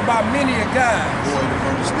shared by many a guys. Boy, you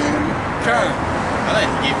understand me? Kind. I like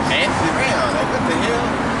to get passed around. Like, what the hell?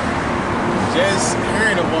 Just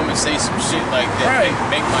hearing a woman say some shit like that Right.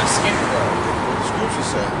 make my skin crawl. What the scripture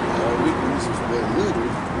say? All weakness is but little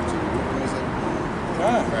to the weakness of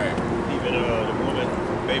Kind. Right. Even the woman,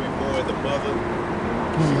 baby boy, the mother,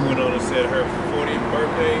 she went on and said her 40th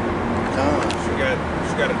birthday, God. she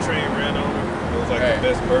got a train ran on her. It was like Right. the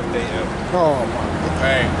best birthday ever. Oh my God.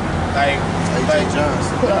 Right. Like A.J.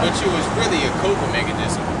 Johnson. but you was really a coping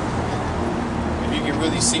mechanism. If you can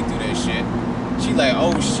really see through that shit. She like,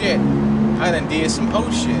 oh shit, I done did some hoe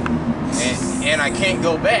shit. And I can't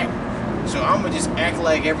go back. So I'ma just act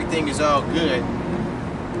like everything is all good.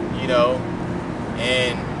 You know?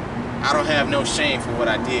 And I don't have no shame for what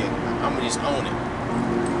I did. I'ma just own it.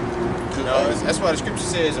 You know, that's why the scripture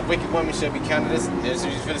says a wicked woman shall be counted as you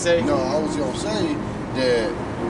was finna say? No, I was gonna say that